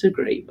the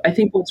category. I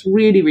think what's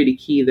really, really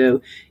key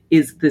though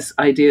is this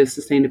idea of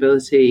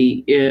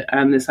sustainability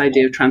and this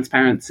idea of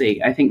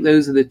transparency. I think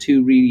those are the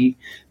two really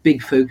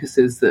big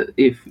focuses that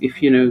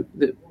if you know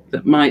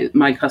that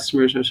my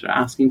customers are sort of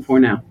asking for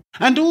now.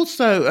 And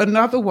also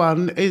another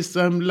one is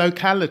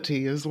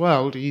locality as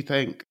well, do you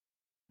think?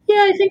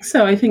 Yeah, I think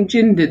so. I think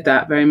gin did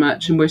that very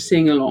much, and we're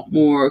seeing a lot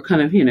more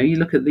kind of, you know, you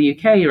look at the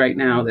UK right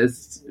now,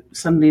 there's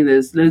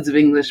loads of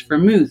English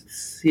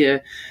vermouths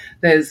here.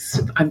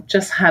 I've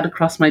just had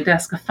across my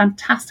desk a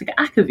fantastic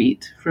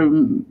akavit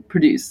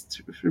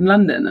produced from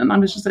London, and I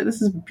was just like,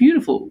 this is a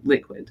beautiful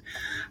liquid.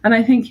 And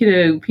I think, you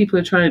know, people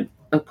are trying,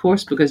 of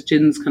course, because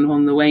gin's kind of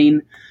on the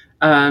wane,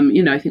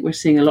 you know, I think we're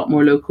seeing a lot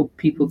more local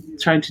people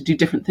trying to do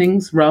different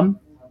things. Rum,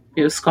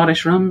 you know,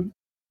 Scottish rum,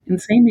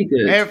 insanely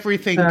good.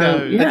 Everything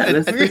goes. Yeah,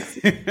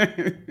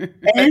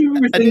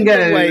 everything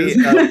goes. Way,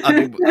 I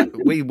mean,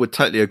 we would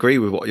totally agree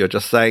with what you're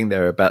just saying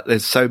there about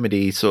there's so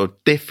many sort of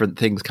different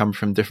things come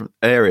from different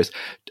areas.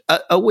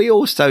 Are we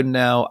also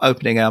now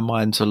opening our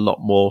minds a lot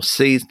more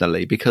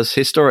seasonally? Because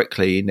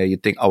historically, you know,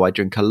 you'd think, oh, I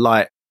drink a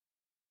light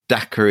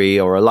daiquiri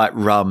or a light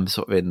rum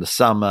sort of in the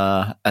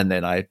summer, and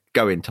then I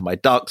go into my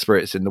dark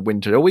spirits in the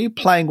winter. Are we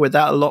playing with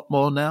that a lot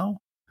more now?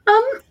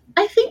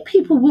 I think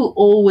people will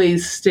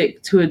always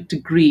stick to a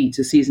degree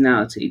to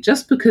seasonality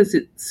just because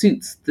it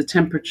suits the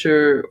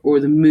temperature or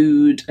the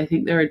mood. I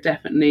think there are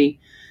definitely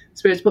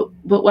spirits, but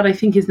what I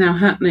think is now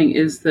happening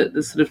is that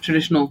the sort of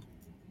traditional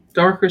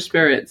darker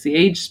spirits, the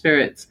aged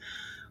spirits,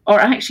 are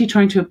actually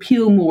trying to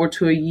appeal more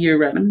to a year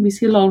round. I mean, we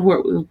see a lot of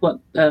work with what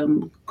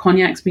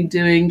Cognac's been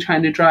doing,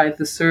 trying to drive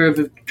the serve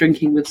of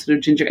drinking with sort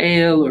of ginger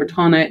ale or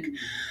tonic.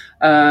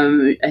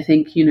 I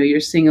think, you know, you're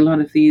seeing a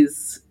lot of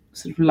these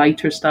sort of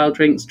lighter style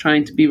drinks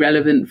trying to be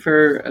relevant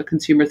for a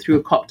consumer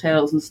through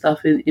cocktails and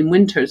stuff in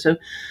winter. So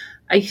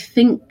I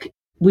think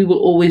we will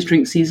always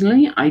drink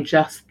seasonally. I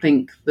just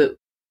think that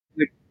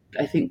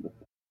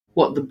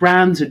what the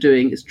brands are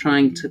doing is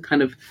trying to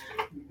kind of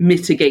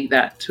mitigate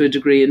that to a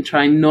degree and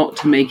trying not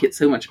to make it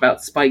so much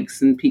about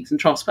spikes and peaks and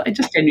troughs. But I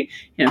just genuinely,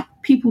 you know,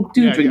 people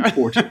do drink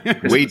port at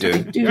Christmas. We do.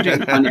 They do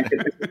drink cognac at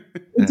Christmas.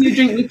 We do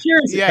drink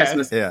liqueurs at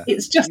Christmas. Yeah.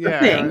 It's just a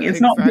thing.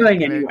 It's not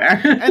going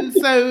anywhere. And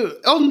so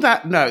on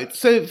that note,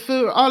 so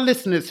for our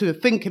listeners who are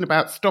thinking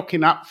about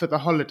stocking up for the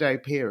holiday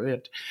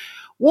period,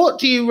 how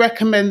do you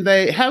recommend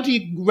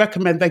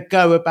they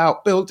go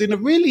about building a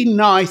really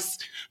nice,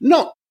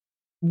 not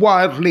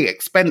wildly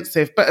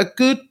expensive, but a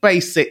good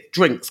basic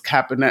drinks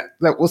cabinet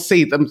that will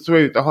see them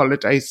through the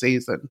holiday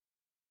season?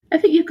 I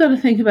think you've got to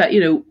think about, you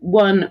know,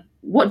 one,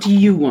 what do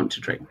you want to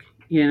drink,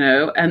 you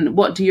know, and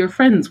what do your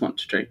friends want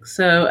to drink?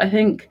 So I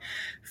think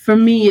for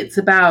me, it's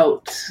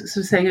about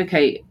sort of saying,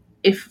 okay,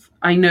 if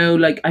I know,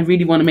 like, I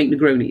really want to make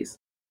Negronis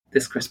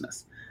this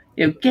Christmas,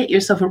 you know, get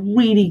yourself a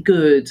really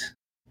good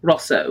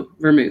Rosso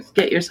vermouth,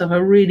 get yourself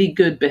a really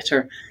good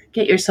bitter,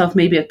 get yourself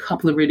maybe a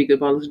couple of really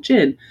good bottles of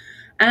gin.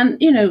 And,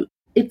 you know,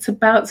 it's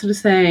about sort of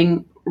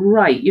saying,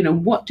 right,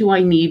 what do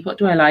I need? What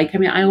do I like? I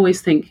mean, I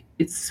always think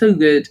it's so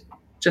good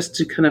just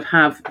to kind of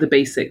have the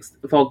basics: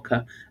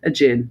 vodka, a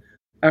gin,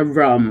 a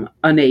rum,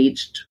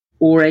 unaged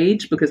or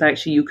aged, because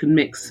actually you can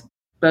mix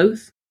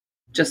both,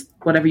 just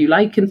whatever you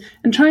like, and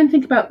try and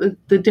think about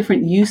the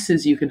different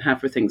uses you can have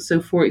for things.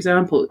 So, for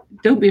example,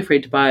 don't be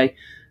afraid to buy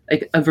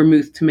like a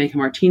vermouth to make a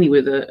martini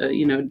with,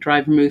 a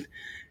dry vermouth,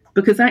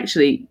 because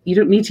actually you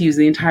don't need to use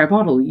the entire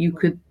bottle. You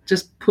could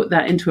just put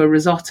that into a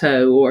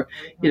risotto, or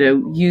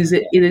use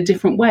it in a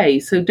different way.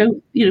 So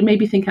don't,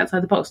 maybe think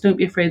outside the box. Don't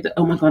be afraid that,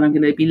 oh my god, I'm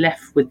going to be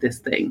left with this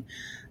thing.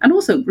 And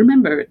also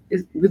remember,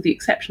 with the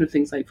exception of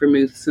things like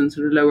vermouths and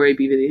sort of lower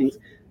ABV things,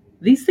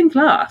 these things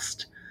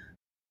last.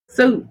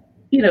 So,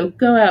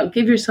 go out,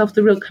 give yourself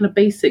the real kind of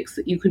basics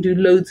that you can do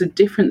loads of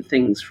different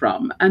things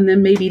from, and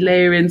then maybe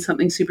layer in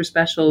something super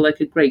special like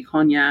a great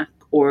cognac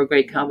or a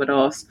great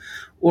Calvados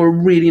or a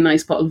really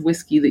nice bottle of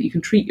whiskey that you can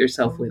treat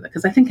yourself with.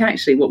 Because I think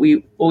actually what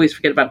we always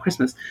forget about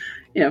Christmas,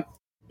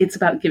 it's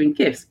about giving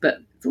gifts, but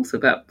it's also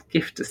about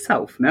gift to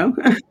self, no?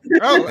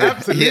 Oh,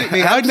 absolutely.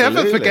 Yeah, I never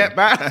absolutely. forget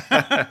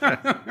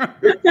that.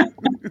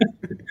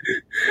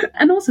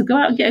 And also go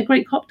out and get a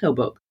great cocktail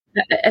book.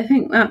 I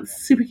think that's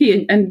super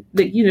key, and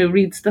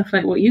read stuff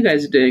like what you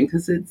guys are doing,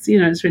 because it's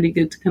really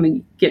good to kind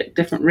of get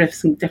different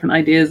riffs and different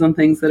ideas on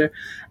things that are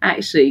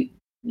actually,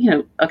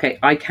 okay,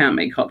 I can't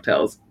make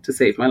cocktails to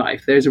save my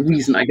life. There's a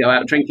reason I go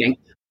out drinking.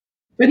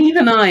 But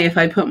even I, if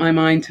I put my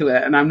mind to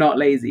it and I'm not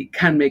lazy,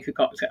 can make a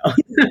cocktail.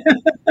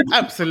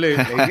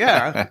 Absolutely,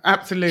 yeah,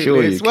 absolutely.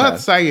 Sure it's you worth can.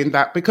 saying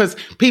that, because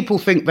people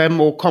think they're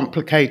more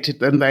complicated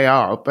than they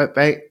are, but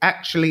they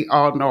actually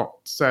are not.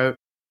 So,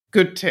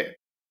 good tip.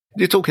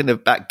 You're talking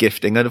about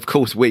gifting, and of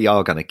course we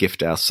are going to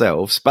gift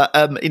ourselves. But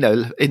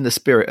in the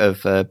spirit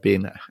of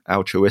being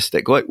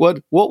altruistic,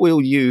 what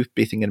will you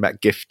be thinking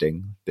about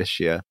gifting this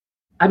year?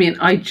 I mean,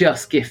 I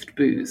just gift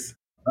booze.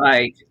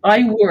 Like,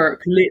 I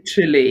work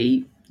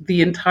literally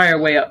the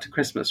entire way up to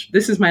Christmas.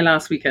 This is my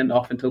last weekend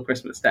off until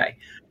Christmas Day.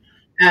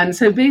 And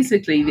so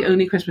basically, the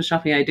only Christmas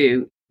shopping I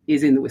do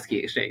is in the whiskey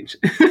exchange.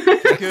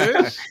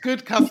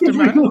 Good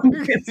customer. Everyone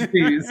gets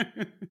booze.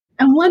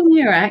 And one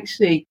year,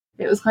 actually,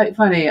 it was quite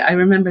funny. I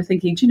remember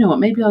thinking, do you know what?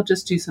 Maybe I'll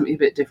just do something a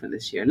bit different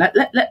this year.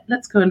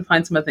 Let's go and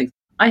find some other things.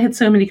 I had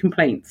so many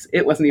complaints.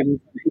 It wasn't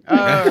even funny.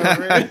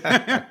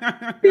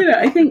 Oh, really?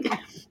 I think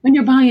when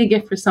you're buying a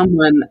gift for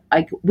someone,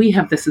 we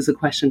have this as a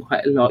question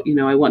quite a lot.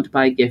 I want to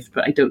buy a gift,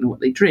 but I don't know what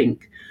they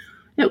drink.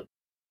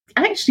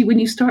 Actually, when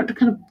you start to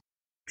kind of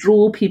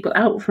draw people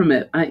out from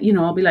it,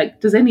 I'll be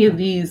like, do any of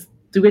these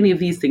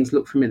things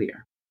look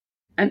familiar?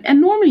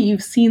 And normally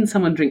you've seen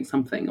someone drink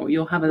something, or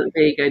you'll have a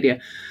vague idea.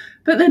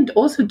 But then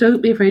also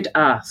don't be afraid to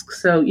ask.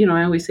 So,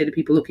 I always say to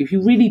people, look, if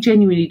you really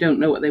genuinely don't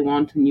know what they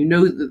want, and you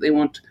know that they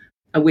want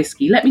a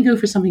whiskey, let me go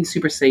for something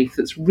super safe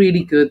that's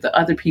really good, that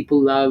other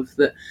people love,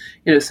 that,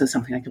 so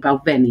something like a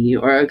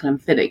Balvenie or a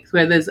Glenfiddich,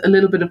 where there's a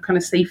little bit of kind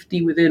of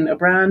safety within a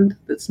brand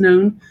that's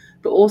known,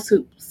 but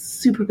also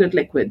super good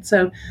liquid.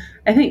 So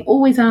I think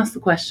always ask the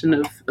question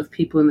of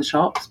people in the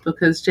shops,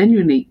 because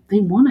genuinely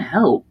they want to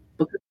help,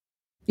 because,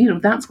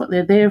 that's what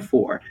they're there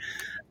for.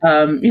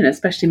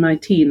 Especially my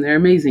team, they're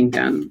amazing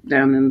down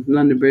in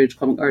London Bridge,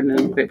 Covent Garden,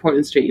 and Great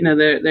Portland Street.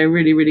 They're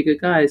really, really good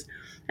guys.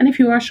 And if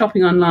you are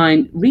shopping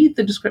online, read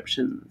the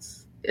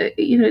descriptions.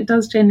 It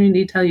does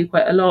genuinely tell you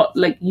quite a lot.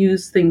 Like,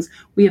 use things.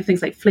 We have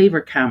things like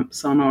flavor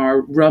camps on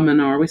our rum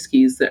and our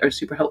whiskies that are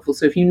super helpful.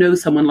 So if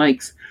someone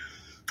likes,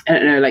 I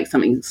don't know, like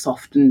something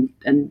soft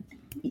and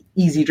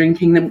easy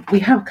drinking, then we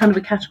have kind of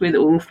a category that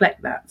will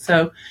reflect that.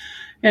 So,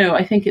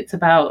 I think it's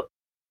about,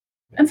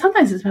 and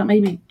sometimes it's about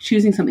maybe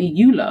choosing something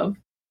you love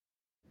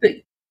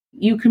that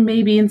you can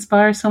maybe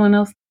inspire someone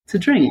else to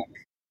drink.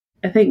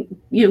 I think,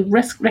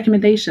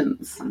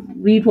 recommendations,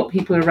 read what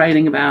people are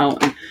writing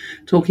about and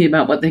talking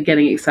about what they're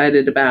getting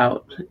excited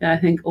about. I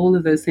think all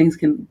of those things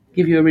can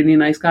give you a really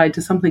nice guide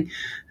to something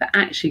that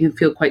actually can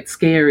feel quite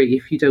scary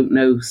if you don't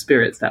know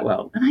spirits that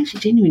well. And actually,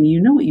 genuinely, you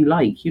know what you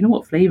like, you know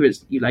what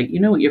flavors you like, you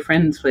know what your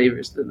friends'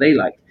 flavors that they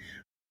like.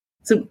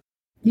 So,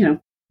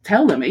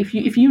 tell them if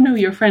you know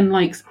your friend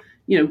likes,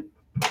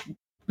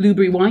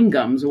 blueberry wine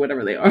gums or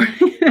whatever they are.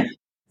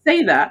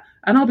 Say that,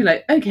 and I'll be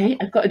like, okay,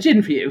 I've got a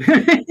gin for you.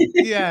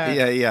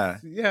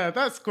 Yeah,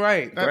 that's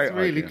great. That's Great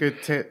really idea.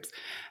 good tips.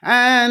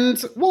 And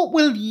what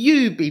will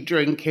you be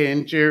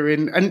drinking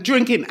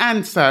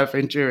and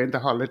serving during the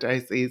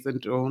holiday season,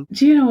 Dawn?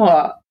 Do you know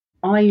what?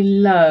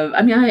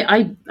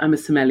 I'm a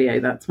sommelier,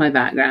 that's my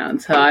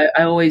background. So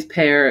I always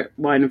pair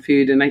wine and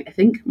food. And I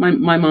think my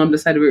mom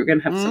decided we were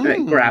going to have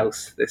something like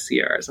grouse this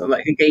year, so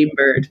like a game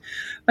bird.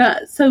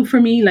 But so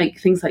for me, like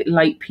things like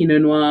light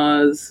Pinot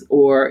Noirs,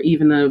 or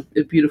even a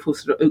beautiful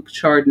sort of oak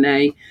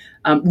Chardonnay.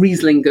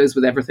 Riesling goes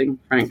with everything,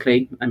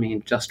 frankly. I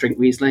mean, just drink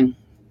Riesling.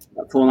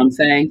 That's all I'm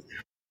saying.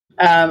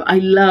 I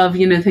love,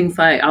 things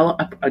like I'll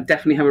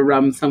definitely have a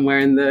rum somewhere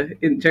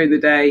during the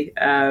day.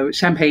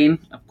 Champagne,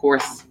 of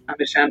course. I'm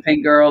a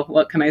champagne girl.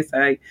 What can I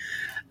say?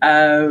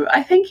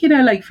 I think,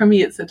 like for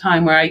me, it's a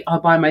time where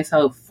I'll buy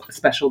myself a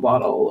special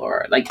bottle,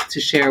 or like to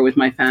share with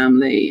my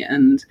family.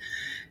 And,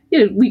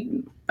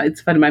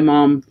 it's funny, my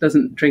mom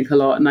doesn't drink a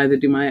lot, and neither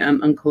do my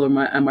uncle or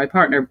my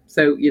partner.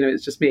 So,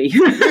 it's just me.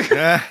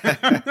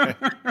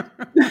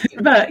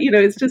 But,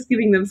 it's just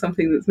giving them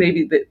something that's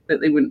maybe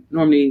that they wouldn't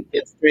normally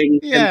get to drink.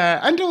 Yeah,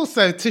 and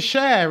also to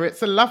share.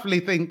 It's a lovely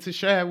thing to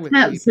share with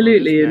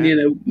absolutely. people.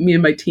 Absolutely. And, me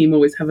and my team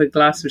always have a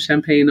glass of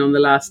champagne on the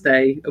last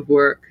day of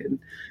work, and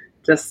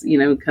just,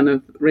 kind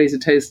of raise a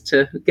toast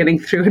to getting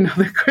through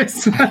another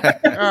Christmas.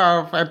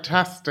 Oh,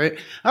 fantastic.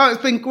 Oh,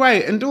 it's been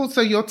great. And also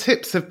your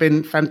tips have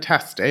been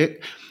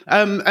fantastic.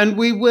 And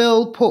we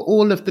will put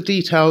all of the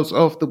details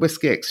of the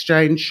Whiskey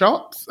Exchange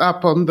shops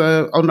up on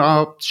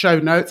our show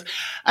notes,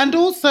 and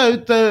also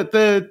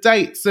the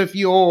dates of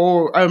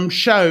your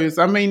shows.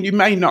 I mean, you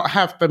may not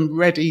have them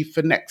ready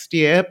for next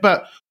year,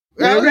 but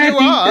you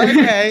are,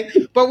 okay.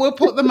 But we'll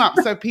put them up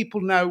so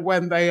people know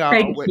when they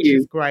are, which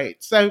is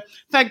great. So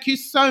thank you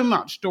so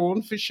much,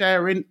 Dawn, for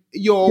sharing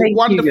your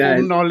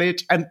wonderful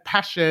knowledge and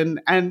passion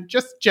and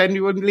just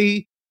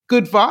genuinely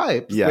good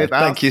vibes with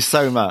us. Thank you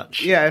so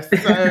much. Yes,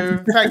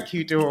 so thank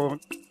you, Dawn.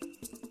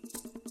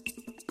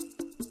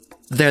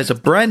 There's a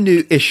brand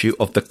new issue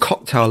of the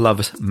Cocktail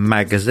Lovers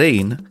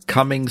magazine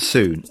coming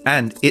soon,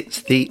 and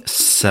it's the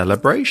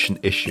celebration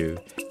issue.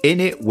 In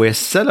it, we're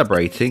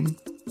celebrating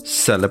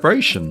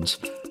celebrations,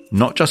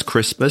 not just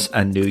Christmas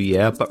and New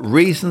Year, but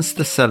reasons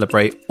to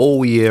celebrate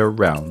all year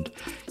round.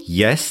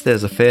 Yes,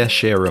 there's a fair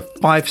share of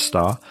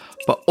 5-star,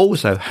 but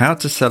also how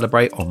to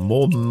celebrate on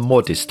more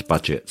modest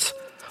budgets.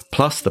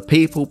 Plus the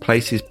people,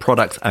 places,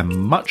 products and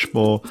much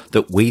more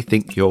that we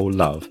think you'll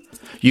love.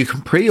 You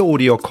can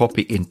pre-order your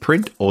copy in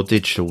print or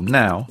digital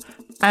now,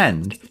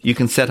 and you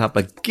can set up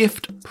a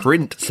gift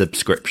print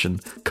subscription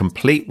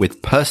complete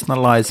with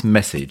personalised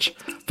message.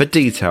 For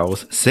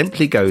details,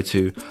 simply go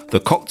to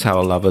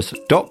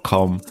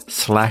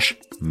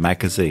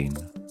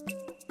thecocktaillovers.com/magazine.